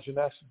William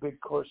LaJeunesse, big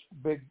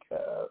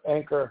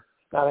anchor,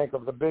 not anchor,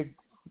 but the big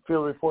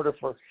field reporter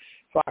for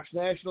Fox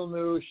National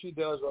News. She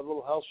does a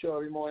little health show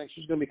every morning.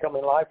 She's going to be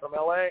coming live from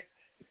L.A.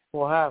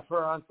 We'll have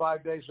her on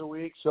 5 days a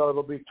week, so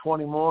it'll be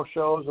 20 more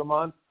shows a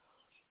month.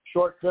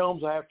 Short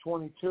films, I have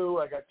 22.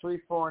 I got 3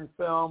 foreign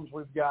films.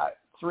 We've got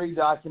 3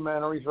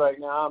 documentaries right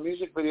now.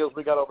 Music videos,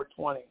 we got over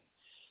 20.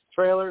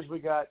 Trailers, we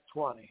got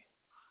 20.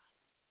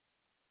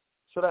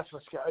 So that's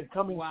what's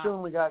coming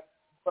soon. We got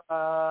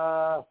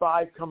 5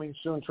 coming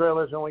soon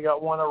trailers, and we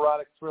got 1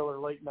 erotic thriller,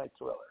 late night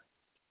thriller,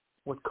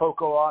 with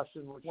Coco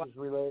Austin, which is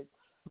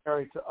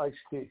married to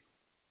Ice-T.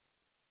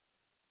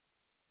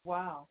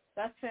 Wow,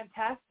 that's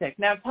fantastic.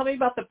 Now tell me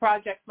about the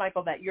projects,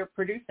 Michael, that you're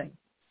producing,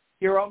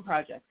 your own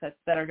projects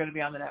that are going to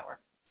be on the network.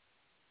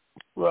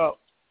 Well,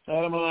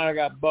 Adam and I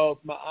got both.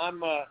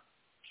 I'm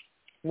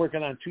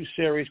working on 2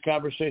 series,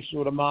 Conversations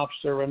with a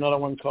Mobster, another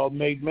one called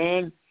Made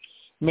Man.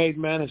 Made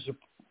Man is a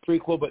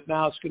prequel, but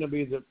now it's going to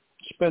be the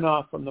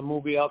spinoff from the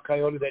movie El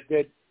Coyote that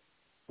did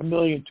 $1.2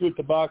 million at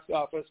the box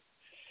office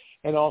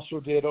and also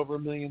did over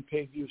 1 million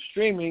paid views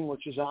streaming,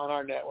 which is on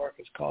our network.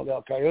 It's called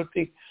El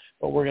Coyote,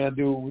 but we're going to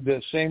do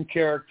the same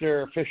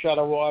character, fish out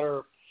of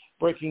water,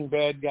 Breaking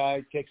Bad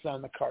guy, takes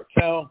on the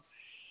cartel.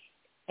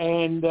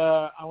 And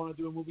I want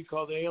to do a movie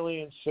called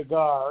Alien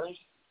Cigars.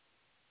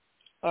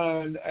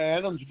 And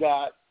Adam's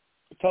got,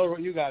 tell her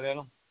what you got,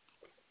 Adam.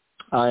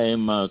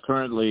 I'm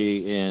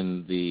currently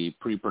in the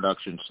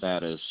pre-production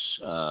status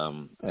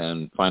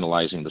and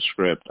finalizing the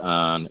script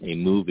on a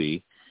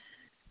movie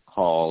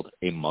called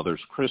A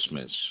Mother's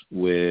Christmas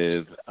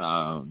with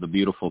the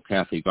beautiful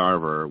Kathy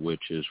Garver,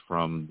 which is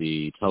from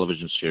the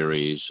television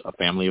series A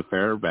Family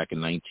Affair back in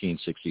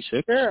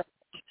 1966. Sure.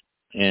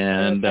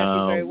 And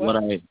what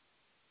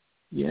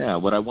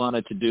I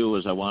wanted to do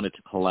is I wanted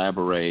to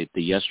collaborate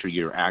the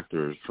yesteryear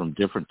actors from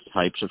different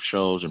types of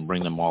shows and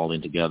bring them all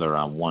in together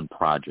on one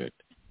project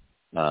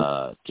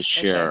to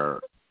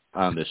share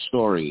on this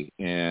story.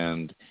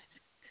 And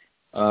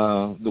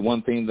the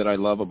one thing that I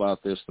love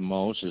about this the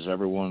most is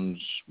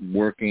everyone's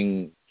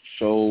working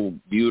so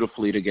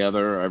beautifully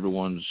together.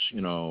 Everyone's,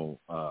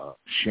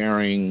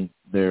 sharing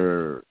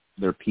their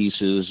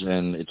pieces,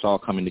 and it's all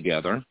coming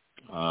together.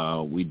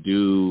 We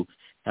do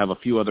have a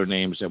few other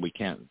names that we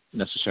can't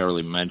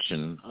necessarily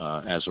mention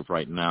as of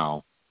right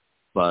now,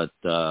 but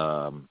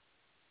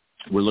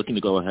we're looking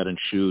to go ahead and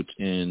shoot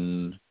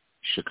in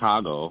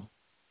Chicago.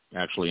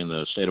 Actually, in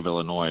the state of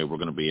Illinois, we're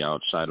going to be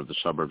outside of the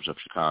suburbs of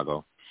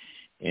Chicago,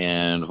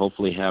 and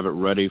hopefully have it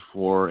ready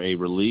for a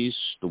release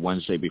the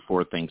Wednesday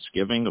before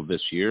Thanksgiving of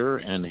this year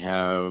and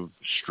have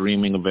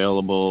streaming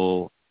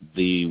available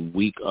the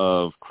week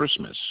of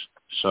Christmas.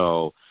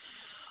 So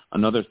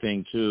another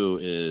thing, too,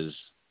 is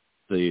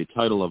the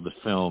title of the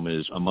film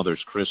is A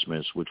Mother's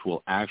Christmas, which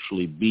will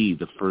actually be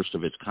the first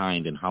of its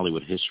kind in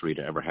Hollywood history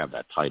to ever have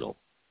that title.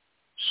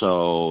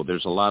 So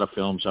there's a lot of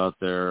films out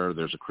there.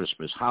 There's a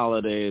Christmas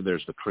Holiday.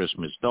 There's the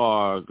Christmas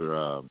Dog,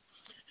 or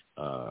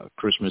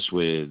Christmas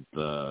with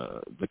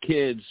the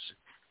kids.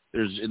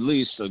 There's at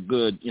least a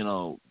good,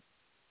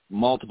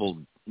 multiple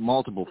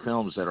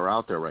films that are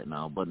out there right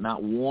now, but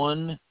not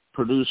one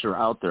producer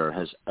out there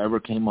has ever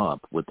came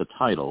up with the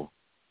title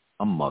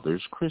A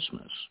Mother's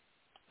Christmas.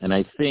 And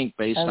I think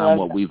based on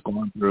what we've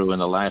gone through in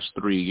the last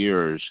 3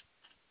 years,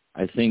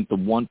 I think the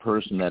one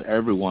person that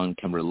everyone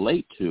can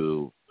relate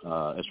to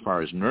as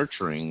far as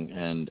nurturing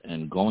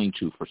and going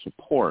to for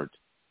support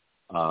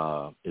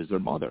is their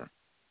mother.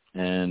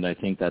 And I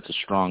think that's a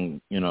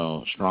strong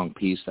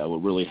piece that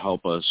will really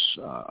help us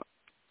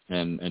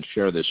and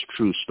share this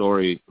true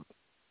story,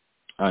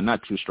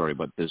 not true story,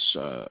 but this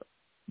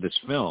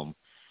film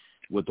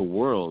with the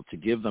world to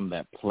give them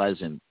that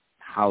pleasant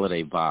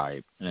holiday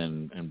vibe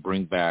and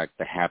bring back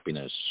the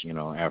happiness,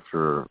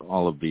 after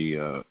all of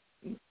the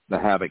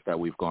havoc that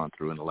we've gone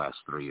through in the last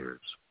 3 years.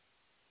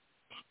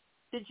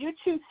 Did you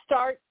two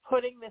start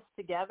putting this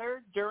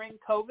together during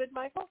COVID,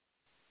 Michael?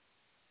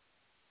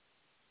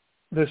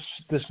 This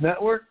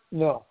network?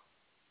 No.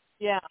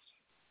 Yeah.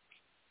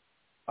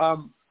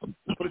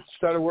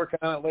 Started working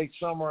on it late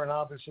summer, and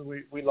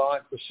obviously we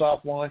launched the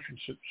soft launch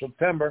in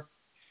September.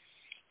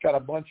 Got a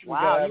bunch of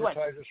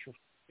advertisers for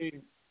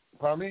free.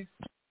 Pardon me?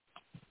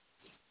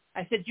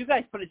 I said you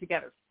guys put it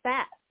together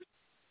fast.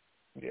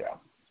 Yeah.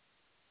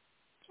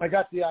 I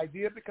got the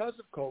idea because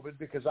of COVID,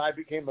 because I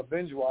became a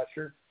binge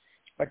watcher.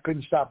 I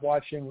couldn't stop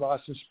watching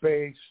Lost in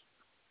Space,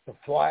 The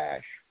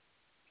Flash,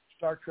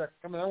 Star Trek.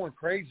 I went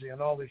crazy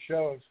on all these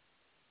shows.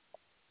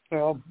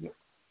 And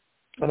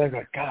I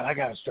go, God, I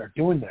got to start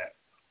doing that.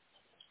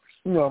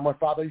 My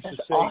father used to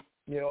say, awesome.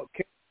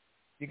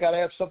 You got to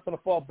have something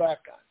to fall back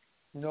on.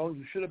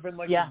 You should have been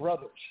like your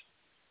brothers.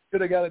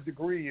 Should have got a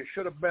degree. You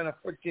should have been a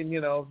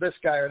freaking, this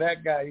guy or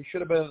that guy. You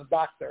should have been a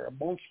doctor, a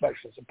bone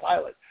specialist, a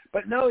pilot.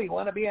 But no, you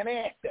want to be an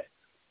actor.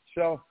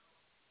 So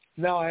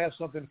now I have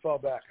something to fall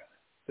back on.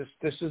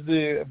 This is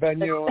the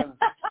venue.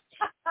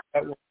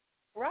 And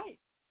right.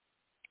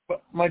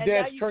 But my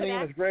dad's turning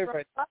in his grave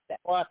right now,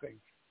 clapping.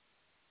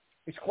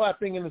 He's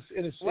clapping in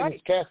his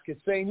casket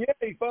saying, yeah,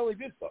 he finally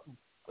did something.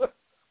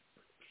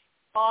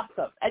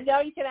 Awesome. And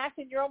now you can act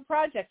in your own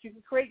projects. You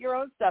can create your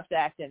own stuff to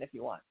act in if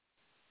you want.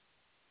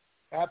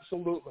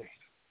 Absolutely.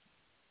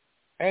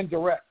 And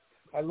direct.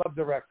 I love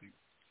directing.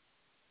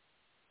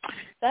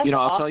 That's I'll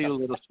awesome. tell you a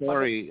little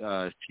story,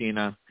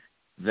 Sheena,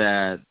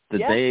 that the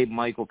day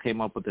Michael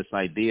came up with this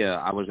idea,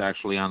 I was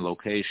actually on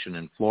location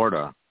in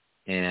Florida,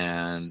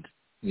 and,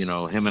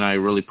 him and I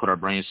really put our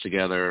brains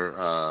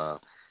together,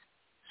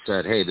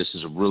 said, hey, this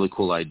is a really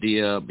cool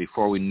idea.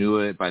 Before we knew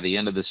it, by the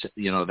end of this,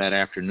 that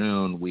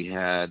afternoon, we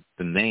had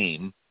the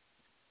name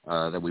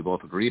that we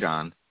both agreed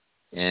on.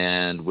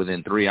 And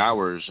within 3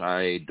 hours,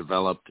 I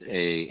developed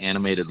a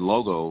animated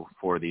logo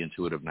for the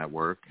Intuitive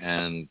Network,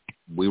 and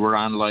we were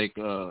off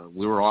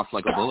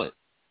like a bullet.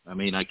 I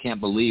mean, I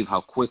can't believe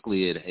how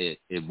quickly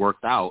it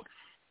worked out.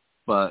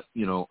 But,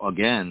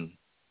 again,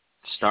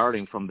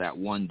 starting from that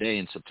one day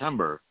in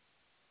September,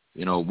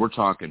 we're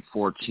talking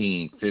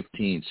 14,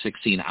 15,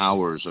 16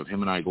 hours of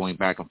him and I going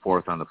back and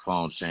forth on the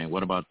phone saying,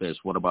 what about this?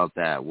 What about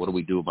that? What do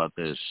we do about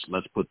this?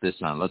 Let's put this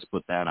on. Let's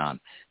put that on.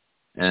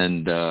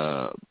 And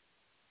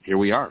here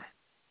we are.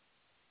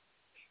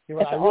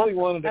 I really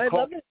wanted to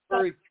call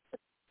Curry.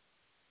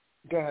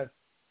 Go ahead.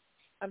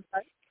 I'm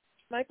sorry,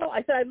 Michael.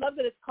 I said I love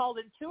that it's called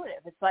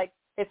Intuitive. It's like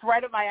it's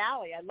right up my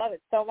alley. I love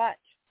it so much.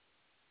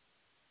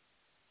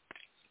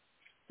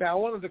 Now, I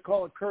wanted to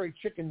call it Curry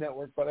Chicken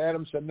Network, but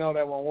Adam said, no,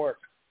 that won't work.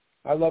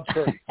 I love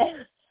curry.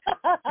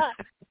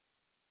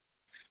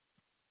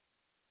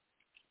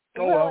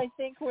 Well, I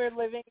think we're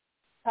living in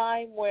a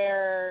time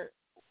where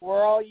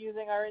we're all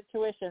using our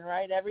intuition,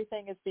 right?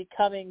 Everything is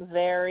becoming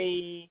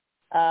very,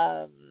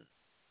 we're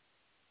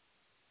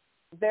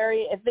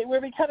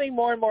becoming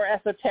more and more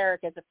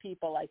esoteric as a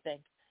people, I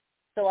think.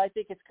 So I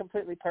think it's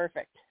completely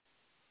perfect.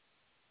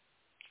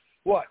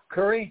 What,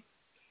 curry?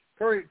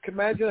 Curry,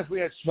 imagine if we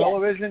had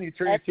smell-o-vision, you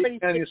turn your teeth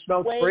down and you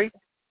smell free.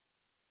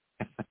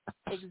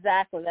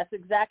 Exactly. That's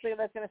exactly what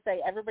I was going to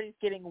say. Everybody's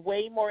getting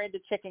way more into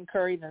chicken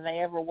curry than they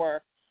ever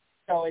were.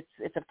 So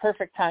it's a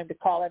perfect time to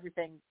call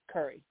everything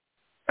curry.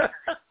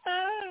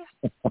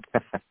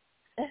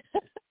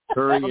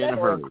 Curry in a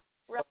hurry.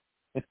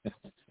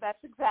 That's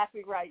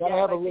exactly right.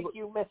 Yeah, I think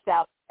you missed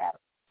out.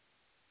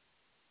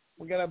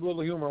 We got to have a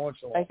little humor once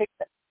in a while. I think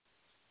that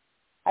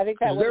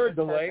Is there a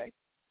delay? Perfect.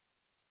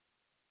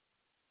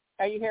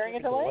 Are you hearing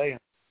a delay?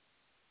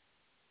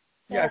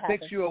 Yeah, it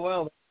takes you a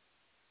while.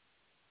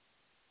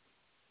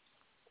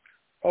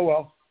 Oh,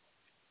 well.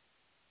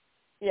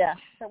 Yeah.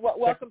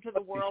 Welcome to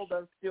the world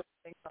of doing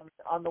things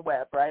on the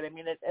web, right? I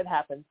mean, it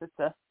happens. It's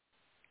a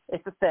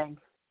thing.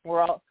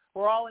 We're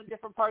all in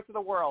different parts of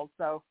the world,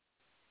 so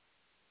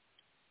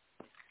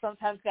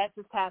sometimes that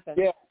just happens.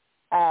 Yeah.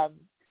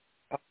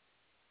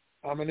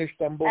 I'm in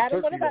Istanbul,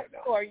 Adam, Turkey what about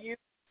right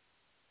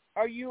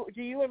now.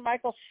 Do you and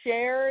Michael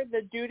share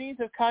the duties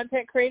of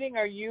content creating?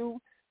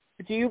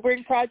 Do you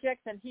bring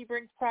projects and he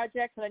brings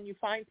projects and then you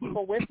find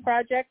people with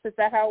projects? Is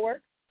that how it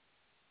works?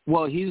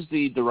 Well, he's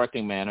the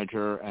directing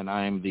manager, and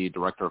I'm the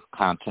director of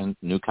content,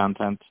 new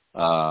content,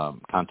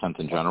 content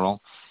in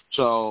general.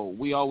 So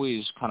we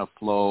always kind of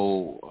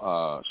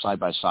flow side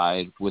by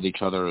side with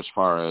each other as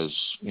far as,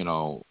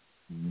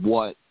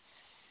 what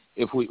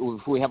if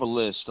we have a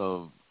list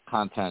of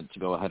content to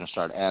go ahead and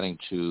start adding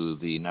to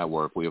the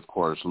network, we of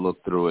course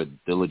look through it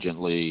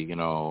diligently,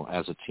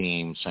 as a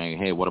team, saying,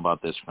 hey, what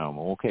about this film?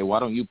 Okay, why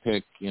don't you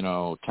pick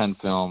 10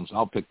 films?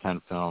 I'll pick 10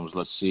 films.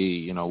 Let's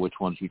see which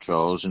ones you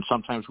chose. And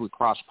sometimes we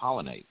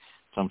cross-pollinate.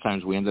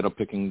 Sometimes we ended up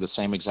picking the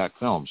same exact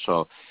film.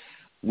 So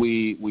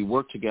we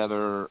work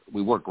together.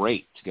 We work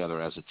great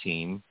together as a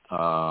team.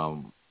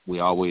 We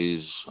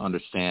always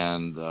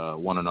understand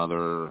one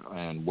another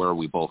and where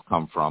we both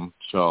come from.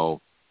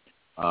 So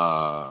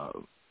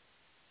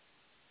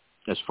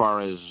as far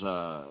as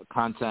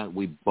content,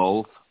 we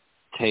both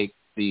take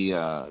the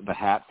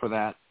hat for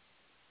that,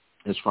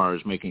 as far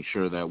as making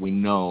sure that we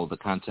know the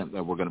content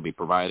that we're going to be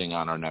providing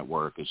on our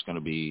network is going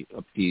to be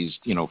appeased,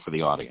 for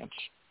the audience,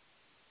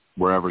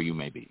 wherever you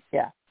may be.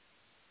 Yeah.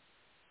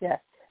 Yes.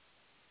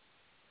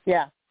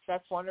 Yeah,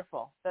 that's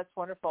wonderful. That's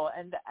wonderful.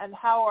 And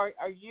how are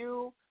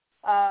you,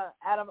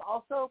 Adam,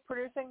 also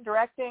producing,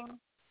 directing?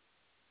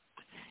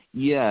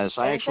 Yes,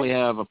 I actually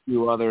have a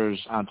few others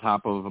on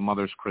top of A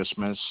Mother's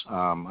Christmas.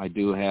 I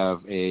do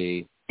have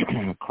a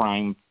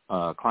crime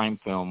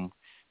film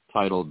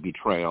titled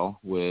Betrayal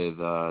with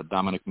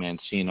Dominic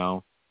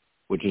Mancino,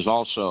 which is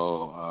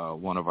also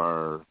one of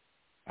our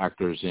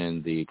actors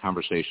in the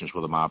Conversations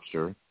with a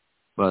Mobster.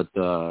 But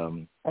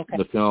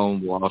the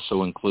film will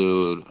also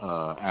include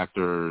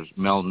actors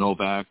Mel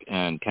Novak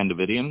and Ken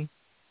Davidian.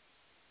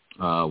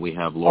 We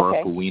have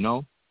Laura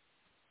Fuino.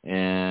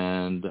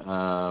 And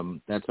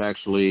that's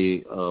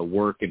actually a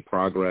work in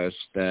progress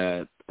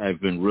that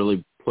I've been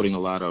really putting a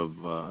lot of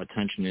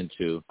attention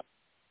into,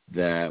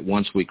 that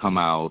once we come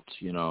out,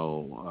 it's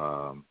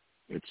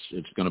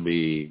going to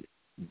be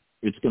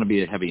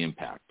a heavy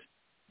impact.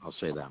 I'll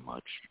say that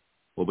much.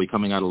 We'll be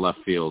coming out of left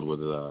field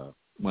with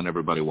when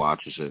everybody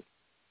watches it.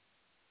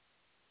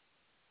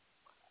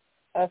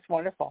 That's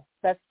wonderful.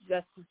 That's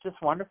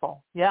just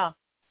wonderful. Yeah.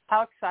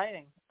 How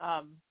exciting.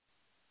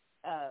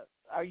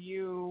 Are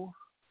you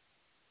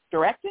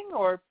directing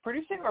or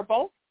producing or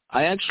both?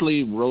 I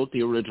actually wrote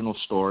the original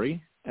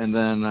story, and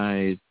then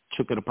I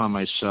took it upon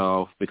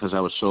myself because I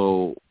was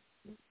so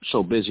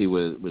so busy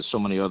with so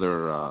many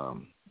other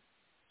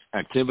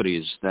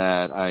activities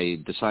that I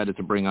decided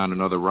to bring on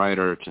another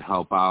writer to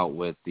help out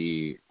with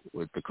the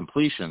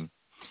completion.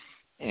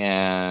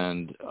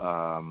 And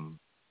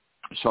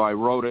so I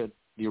wrote it,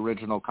 the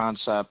original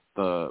concept,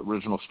 the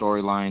original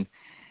storyline.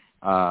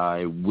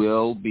 I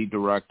will be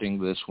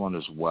directing this one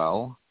as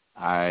well.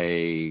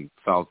 I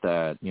felt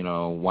that,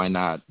 why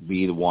not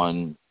be the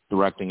one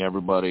directing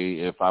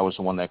everybody if I was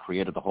the one that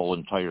created the whole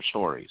entire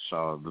story.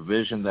 So the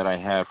vision that I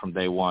have from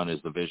day one is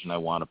the vision I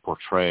want to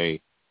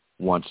portray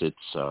once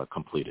it's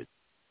completed.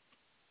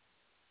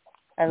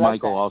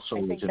 Michael also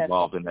is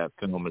involved in that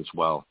film as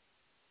well.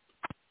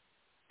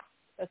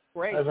 That's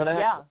great.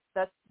 Yeah,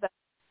 that's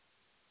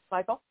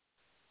Michael?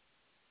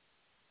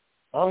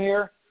 I'm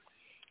here.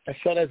 I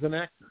said as an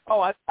actor.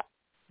 Oh, I've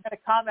got a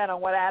comment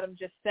on what Adam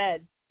just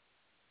said.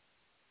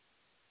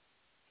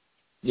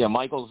 Yeah,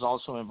 Michael's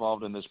also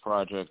involved in this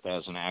project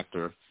as an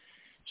actor.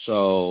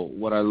 So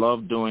what I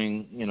love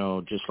doing,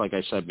 just like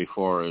I said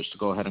before, is to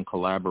go ahead and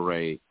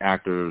collaborate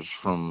actors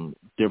from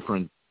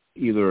different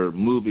either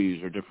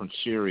movies or different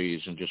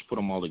series and just put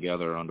them all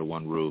together under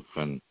one roof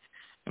and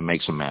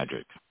make some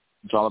magic.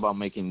 It's all about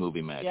making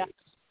movie magic. Yeah.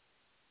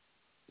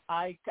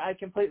 I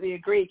completely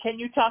agree. Can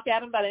you talk,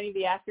 Adam, about any of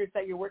the actors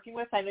that you're working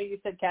with? I know you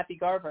said Kathy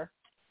Garver.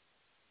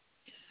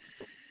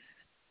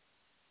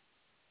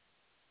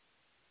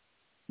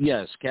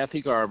 Yes, Kathy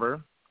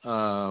Garver,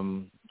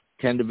 Ken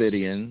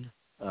Davidian,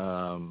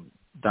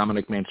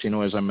 Dominic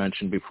Mancino, as I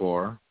mentioned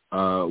before.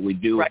 We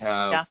do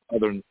have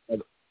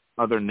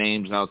other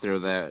names out there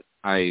that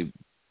I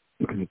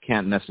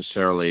can't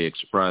necessarily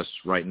express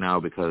right now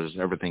because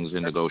everything's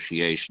in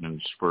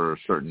negotiations for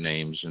certain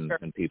names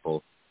and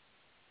people.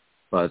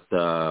 But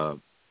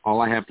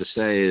all I have to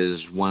say is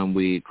when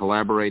we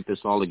collaborate this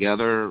all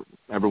together,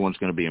 everyone's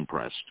going to be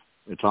impressed.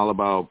 It's all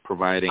about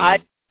providing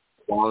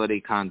quality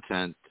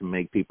content to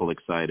make people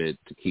excited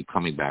to keep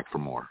coming back for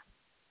more.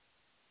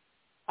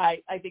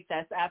 I think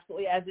that's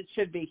absolutely as it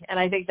should be, and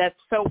I think that's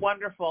so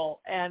wonderful,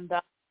 and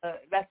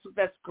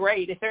that's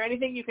great. Is there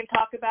anything you can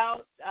talk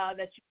about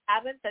that you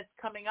haven't that's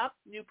coming up,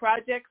 new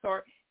projects,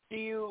 or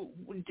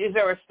is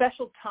there a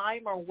special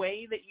time or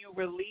way that you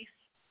release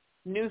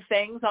new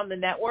things on the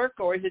network,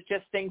 or is it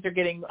just things are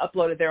getting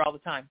uploaded there all the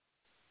time?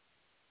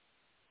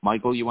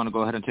 Michael, you want to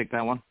go ahead and take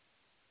that one?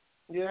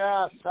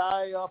 Yes,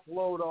 I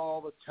upload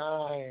all the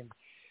time.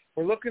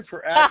 We're looking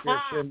for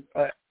actors, and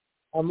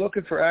I'm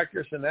looking for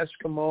actors in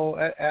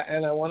Eskimo,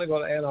 and I want to go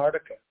to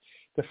Antarctica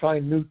to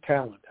find new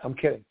talent. I'm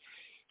kidding.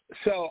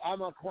 So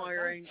I'm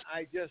acquiring.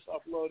 I just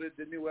uploaded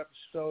the new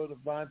episode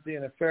of Bonte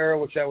and Rivera,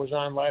 which I was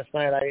on last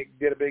night. I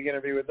did a big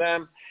interview with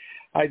them.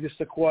 I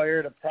just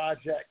acquired a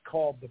project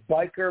called The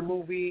Biker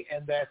Movie,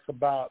 and that's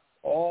about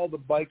all the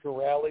biker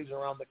rallies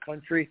around the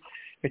country.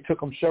 It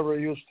took them several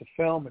years to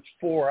film. It's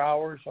 4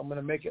 hours. I'm going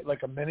to make it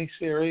like a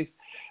mini-series.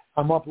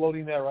 I'm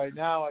uploading that right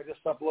now. I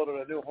just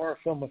uploaded a new horror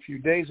film a few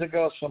days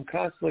ago, so I'm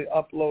constantly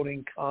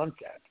uploading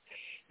content.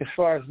 As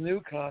far as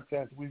new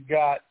content, we've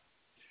got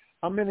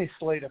a mini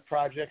slate of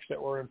projects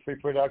that we're in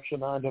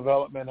pre-production on,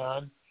 development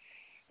on.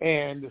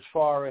 And as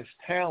far as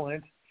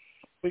talent,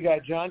 we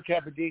got John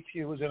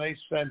Capodici, who's an Ace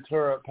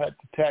Ventura pet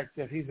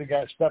detective. He's the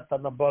guy who stepped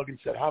on the bug and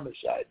said,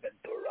 "Homicide,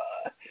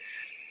 Ventura."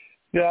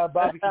 Yeah,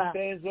 Bobby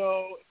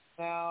Costanzo.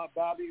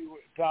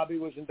 Bobby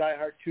was in Die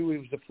Hard 2. He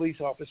was the police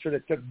officer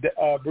that took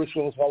Bruce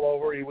Willis all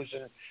over. He was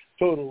in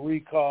Total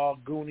Recall,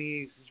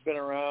 Goonies. He's been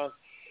around.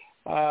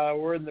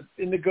 We're in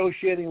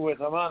negotiating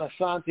with Armand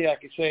Asante. I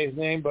could say his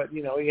name, but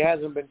he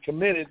hasn't been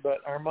committed. But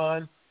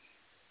Armand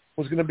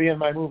was going to be in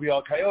my movie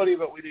El Coyote,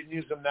 but we didn't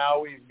use him.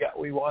 Now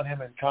we want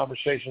him in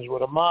conversations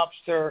with a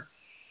mobster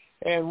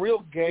and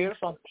real gay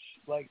fucks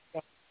like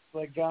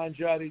John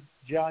Gotti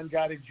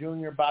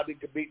Jr., Bobby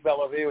Gabit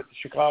Bellavia with the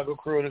Chicago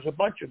Crew. There's a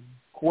bunch of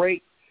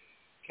great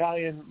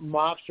Italian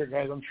mobster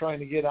guys I'm trying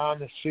to get on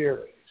the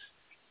series.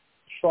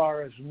 As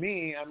far as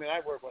me, I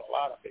work with a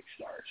lot of big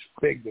stars,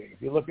 big.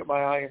 If you look at my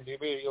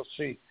IMDb, you'll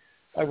see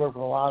I work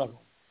with a lot of them.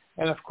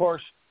 And, of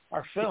course,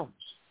 our films.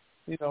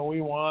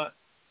 We want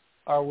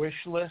our wish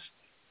list,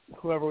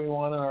 whoever we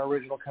want in our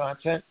original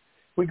content,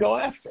 we go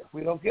after. If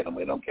we don't get them,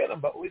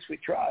 but at least we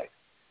tried.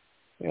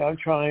 I'm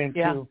trying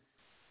to...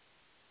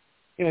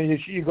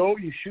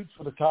 you shoot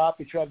for the top.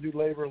 You try to do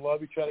labor of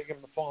love. You try to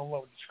get them to fall in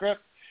love with the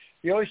script.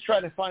 You always try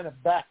to find a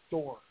back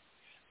door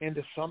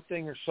into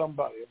something or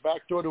somebody, a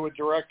back door to a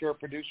director or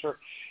producer.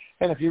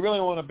 And if you really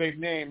want a big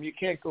name, you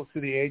can't go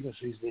through the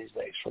agencies these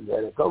days from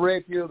there. They'll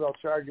rape you. They'll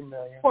charge you $1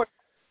 million.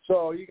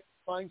 So you got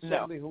to find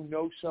somebody who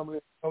knows somebody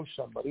who knows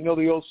somebody.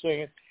 The old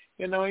saying,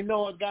 I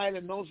know a guy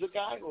that knows a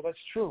guy. Well, that's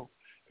true.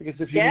 Because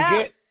if you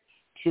can get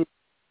to,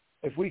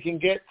 if we can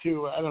get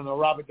to, I don't know,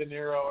 Robert De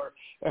Niro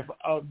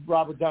or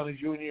Robert Downey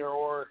Jr.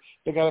 or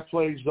the guy that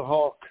plays the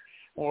Hulk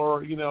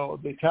or, the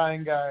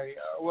Italian guy,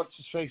 what's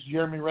his face,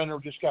 Jeremy Renner,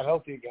 who just got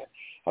healthy again.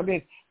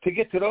 To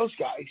get to those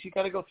guys, you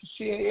got to go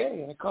through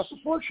CAA, and it costs a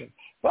fortune.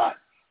 But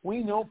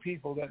we know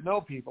people that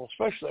know people,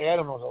 especially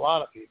Adam knows a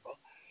lot of people.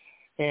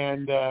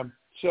 And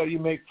So you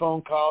make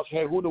phone calls.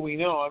 Hey, who do we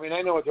know? I mean,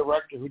 I know a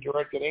director who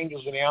directed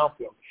Angels in the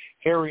Outfield,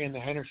 Harry and the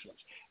Hendersons,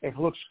 If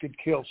Looks Could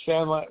Kill,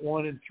 Sandlot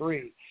 1 and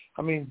 3.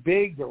 I mean,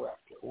 big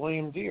director,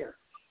 William Deere.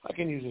 I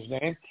can use his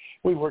name.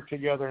 We've worked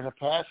together in the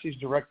past. He's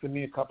directed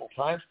me a couple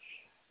times.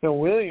 Now,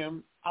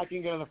 William, I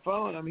can get on the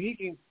phone. I mean, he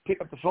can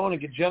pick up the phone and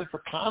get Jennifer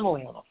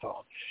Connelly on the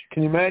phone.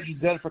 Can you imagine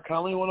Jennifer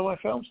Connelly in one of my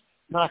films?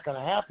 Not going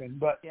to happen,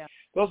 but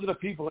those are the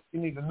people that you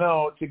need to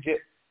know to get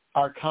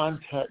our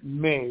content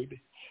made.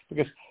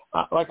 Because,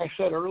 like I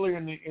said earlier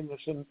in this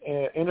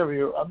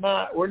interview,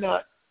 we're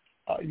not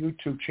a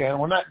YouTube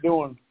channel. We're not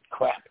doing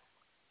crap.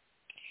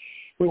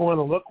 We want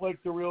to look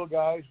like the real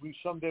guys.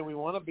 Someday we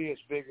want to be as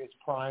big as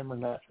Prime or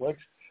Netflix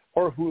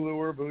or Hulu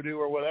or Vudu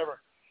or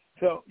whatever.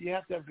 So you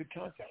have to have good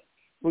content.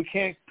 We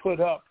can't put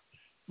up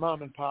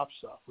mom and pop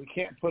stuff. We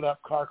can't put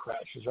up car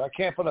crashes. Or I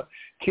can't put up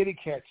kitty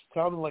cats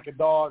sounding like a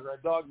dog or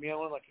a dog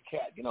meowing like a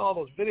cat. You know, all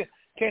those videos.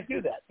 Can't do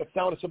that. That's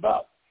not what it's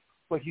about.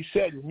 Like you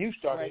said when you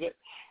started it,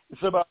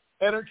 it's about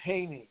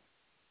entertaining,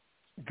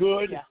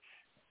 good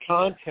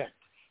content,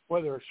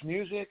 whether it's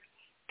music,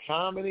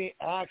 comedy,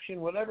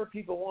 action, whatever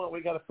people want,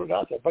 we got to put it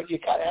out there. But you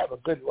got to have a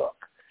good look.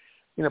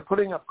 You know,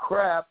 putting up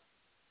crap,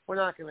 we're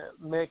not going to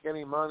make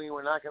any money.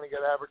 We're not going to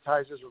get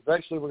advertisers.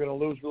 Eventually, we're going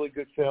to lose really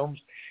good films.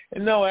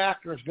 And no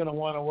actor is going to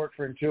want to work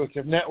for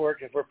Intuitive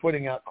Network if we're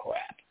putting out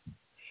crap.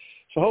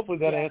 So hopefully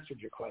that answered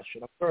your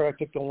question. I'm sorry I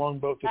took the long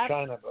boat to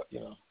China, but, you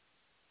know.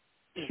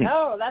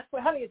 No, that's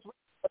what, honey,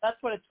 that's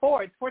what it's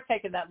for. It's for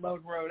taking that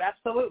lone road.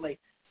 Absolutely.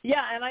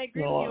 Yeah, and I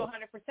agree with you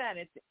 100%.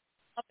 It's a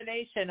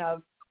combination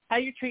of how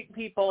you're treating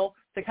people,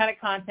 the kind of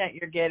content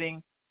you're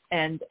getting,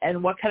 and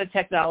what kind of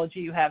technology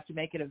you have to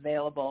make it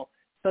available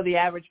so the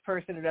average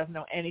person who doesn't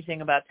know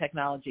anything about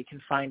technology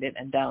can find it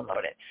and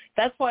download it.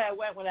 That's why I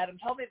went, when Adam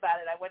told me about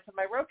it, I went to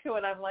my Roku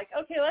and I'm like,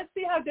 okay, let's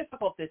see how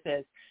difficult this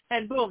is.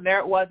 And boom, there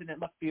it was, and it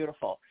looked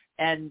beautiful.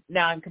 And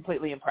now I'm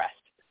completely impressed.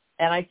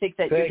 And I think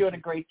that you're doing a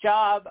great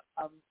job.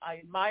 I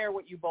admire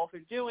what you both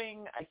are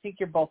doing. I think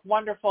you're both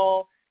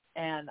wonderful.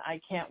 And I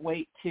can't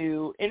wait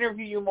to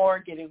interview you more,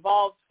 get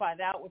involved,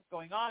 find out what's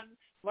going on,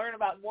 learn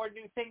about more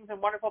new things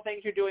and wonderful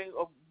things you're doing,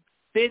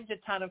 binge a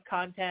ton of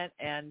content,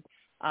 and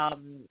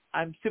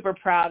I'm super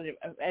proud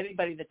of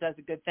anybody that does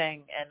a good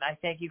thing, and I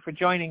thank you for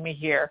joining me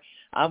here.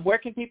 Where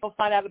can people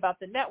find out about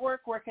the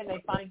network? Where can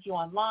they find you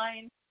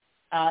online,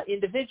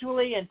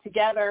 individually and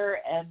together?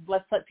 And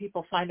let's let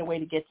people find a way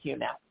to get to you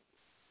now.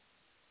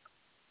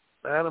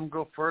 Adam,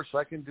 go first.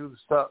 I can do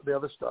the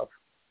other stuff.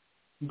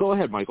 Go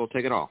ahead, Michael.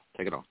 Take it all.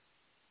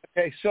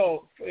 Okay,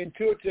 so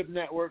Intuitive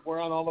Network, we're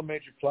on all the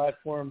major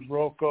platforms,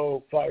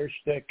 Roku, Fire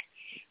Stick,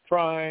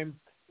 Prime.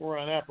 We're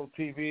on Apple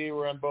TV.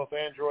 We're on both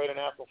Android and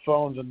Apple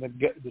phones and the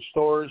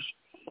stores.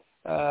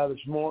 There's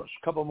a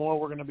couple more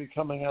we're going to be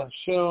coming out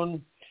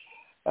soon.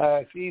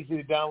 It's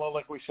easy to download,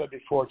 like we said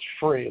before. It's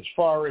free. As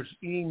far as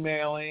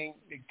emailing,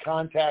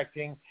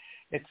 contacting,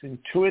 it's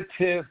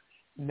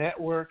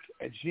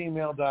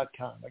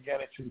intuitivenetwork@gmail.com. Again,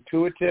 it's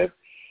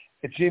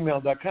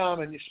intuitive@gmail.com,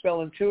 and you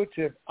spell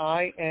intuitive,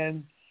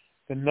 I-N,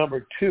 the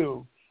number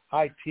 2,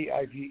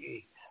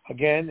 I-T-I-V-E.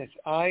 Again, it's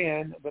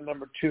I-N, the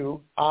number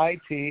 2,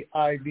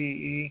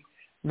 I-T-I-V-E,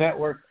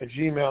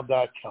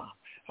 network@gmail.com.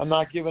 I'm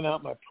not giving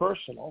out my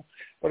personal,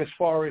 but as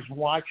far as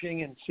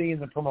watching and seeing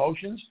the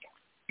promotions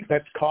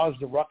that's caused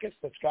the ruckus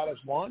that's got us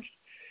launched,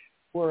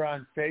 we're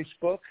on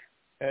Facebook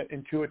at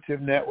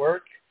Intuitive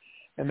Network,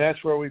 and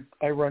that's where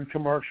I run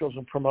commercials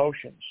and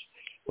promotions.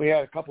 We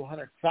had a couple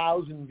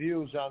 100,000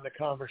 views on the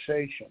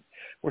conversation.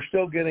 We're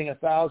still getting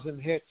 1,000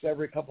 hits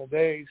every couple of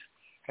days,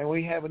 and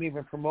we haven't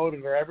even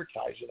promoted or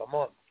advertised in a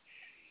month.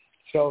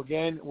 So,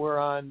 again, we're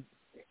on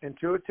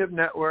Intuitive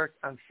Network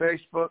on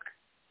Facebook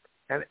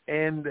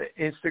and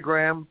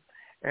Instagram,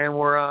 and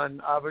we're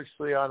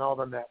obviously on all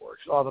the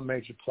networks, all the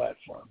major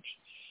platforms.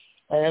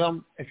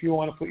 Adam, if you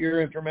want to put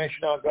your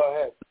information out, go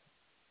ahead.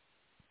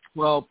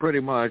 Well, pretty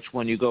much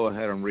when you go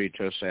ahead and reach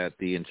us at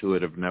the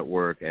Intuitive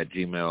Network at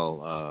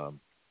Gmail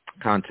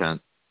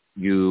content,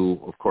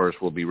 you, of course,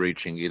 will be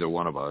reaching either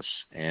one of us.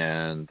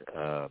 And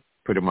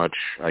pretty much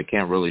I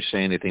can't really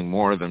say anything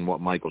more than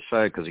what Michael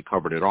said because he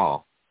covered it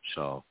all.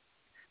 So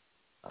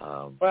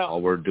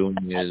all we're doing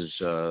is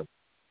go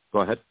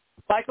ahead.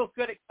 Michael's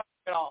good at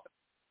covering it all.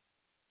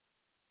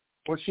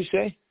 What'd she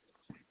say?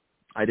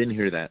 I didn't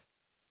hear that.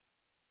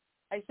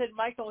 I said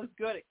Michael is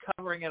good at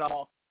covering it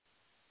all.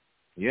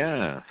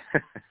 Yeah.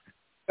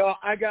 So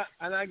I got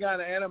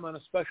Adam on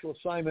a special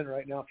assignment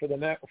right now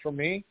for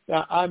me.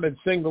 I've been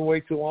single way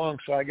too long,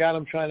 so I got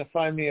him trying to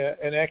find me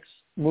an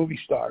ex-movie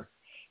star,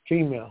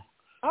 female,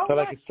 that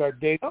I could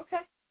start dating.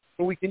 Okay.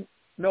 So we can.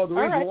 No, the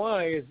reason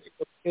why is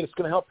it's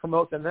going to help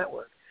promote the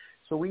network,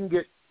 so we can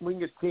get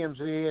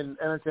TMZ and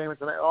Entertainment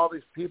Tonight, all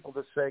these people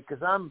to say,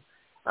 because I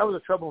was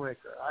a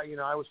troublemaker.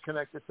 I was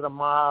connected to the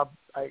mob.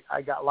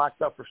 I got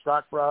locked up for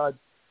stock fraud.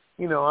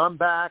 I'm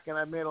back, and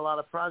I've made a lot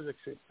of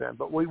projects since then.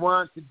 But we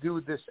want to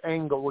do this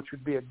angle, which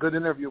would be a good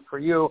interview for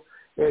you.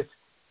 It's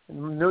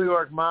New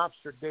York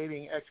mobster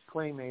dating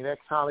ex-playmate,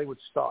 ex-Hollywood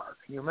star.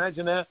 Can you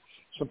imagine that?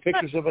 Some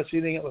pictures of us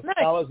eating it with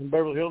fellas in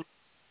Beverly Hills.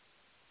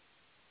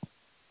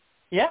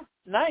 Yeah,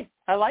 nice.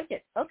 I like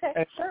it. Okay,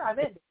 And sure, I'm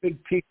in. it's a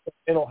big piece.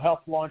 It'll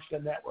help launch the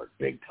network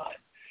big time.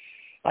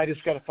 I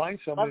just got to find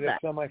somebody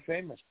that's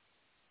semi-famous.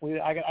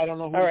 I don't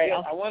know who. All right,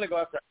 I want to go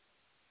after.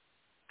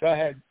 Go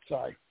ahead.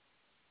 Sorry.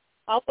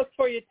 I'll look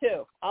for you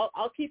too.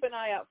 I'll keep an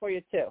eye out for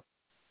you too.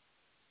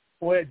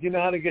 Wait, do you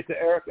know how to get to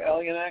Eric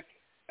Elinek?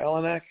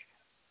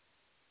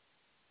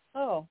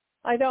 Oh,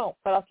 I don't,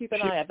 but I'll keep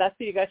an eye out. That's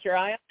who you got your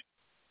eye on?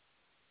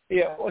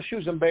 Yeah, well, she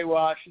was in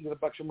Baywatch. She did a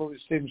bunch of movies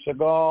with Steven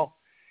Seagal.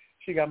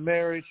 She got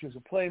married. She was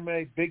a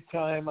playmate, big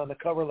time, on the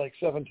cover like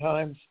 7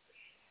 times.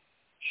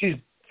 She's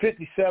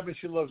 57.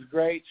 She looks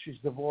great. She's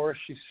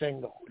divorced. She's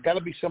single. Got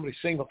to be somebody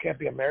single. Can't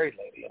be a married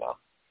lady, you know.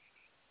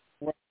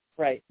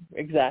 Right.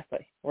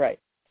 Exactly. Right.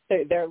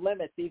 There are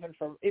limits even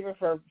for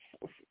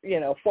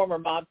former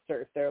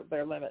mobsters. There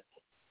are limits.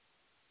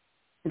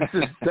 This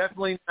is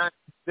definitely not.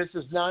 This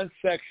is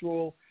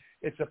non-sexual.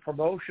 It's a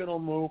promotional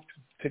move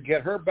to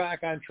get her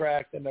back on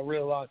track and to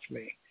relaunch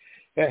me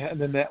and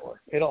the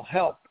network. It'll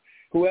help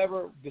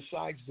whoever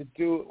decides to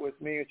do it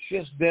with me. It's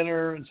just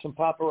dinner and some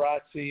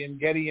paparazzi and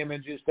Getty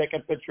Images,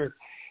 taking pictures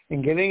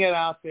and getting it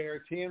out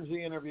there, TMZ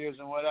interviews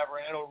and whatever,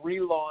 and it'll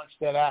relaunch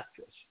that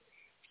actress,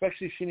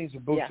 especially if she needs a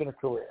boost in her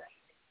career.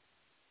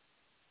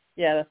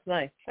 Yeah, that's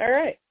nice. All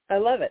right. I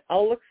love it.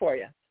 I'll look for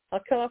you.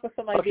 I'll come up with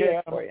some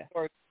ideas for you.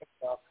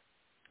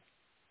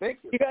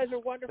 Thank you. You guys are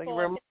wonderful. Thank you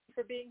very much. Thank you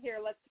for being here.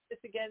 Let's do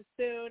this again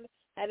soon.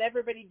 And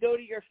everybody go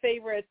to your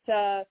favorite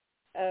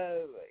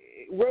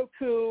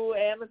Roku,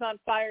 Amazon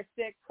Fire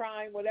Stick,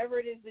 Prime, whatever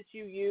it is that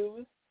you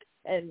use,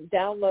 and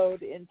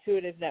download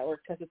Intuitive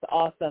Network because it's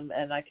awesome.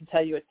 And I can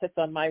tell you it sits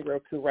on my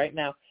Roku right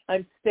now.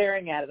 I'm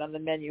staring at it on the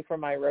menu for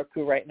my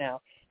Roku right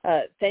now.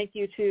 Thank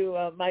you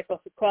to Michael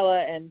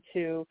Saquella and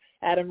to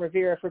Adam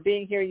Rivera for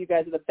being here. You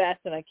guys are the best,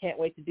 and I can't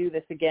wait to do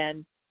this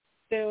again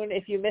soon.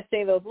 If you missed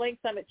any of those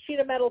links, I'm at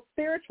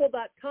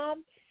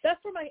SheenaMetalSpiritual.com.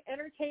 That's where my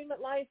entertainment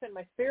life and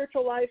my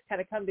spiritual life kind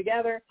of come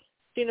together.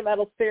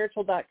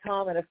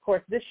 SheenaMetalSpiritual.com. And, of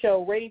course, this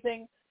show,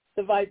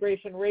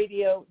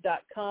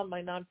 RaisingTheVibrationRadio.com.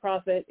 My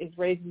nonprofit is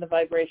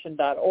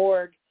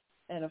RaisingTheVibration.org.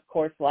 And, of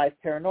course, Live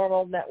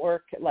Paranormal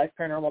Network at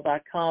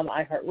LiveParanormal.com,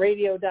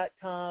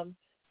 iHeartRadio.com,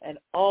 and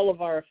all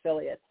of our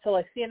affiliates. Till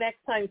I see you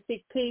next time,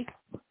 seek peace,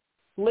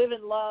 live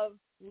in love,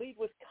 lead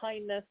with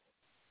kindness,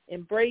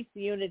 embrace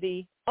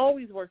unity,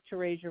 always work to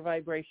raise your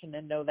vibration,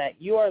 and know that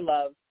you are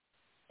loved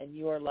and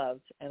you are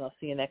loved. And I'll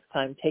see you next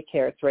time. Take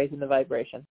care. It's Raising the Vibration.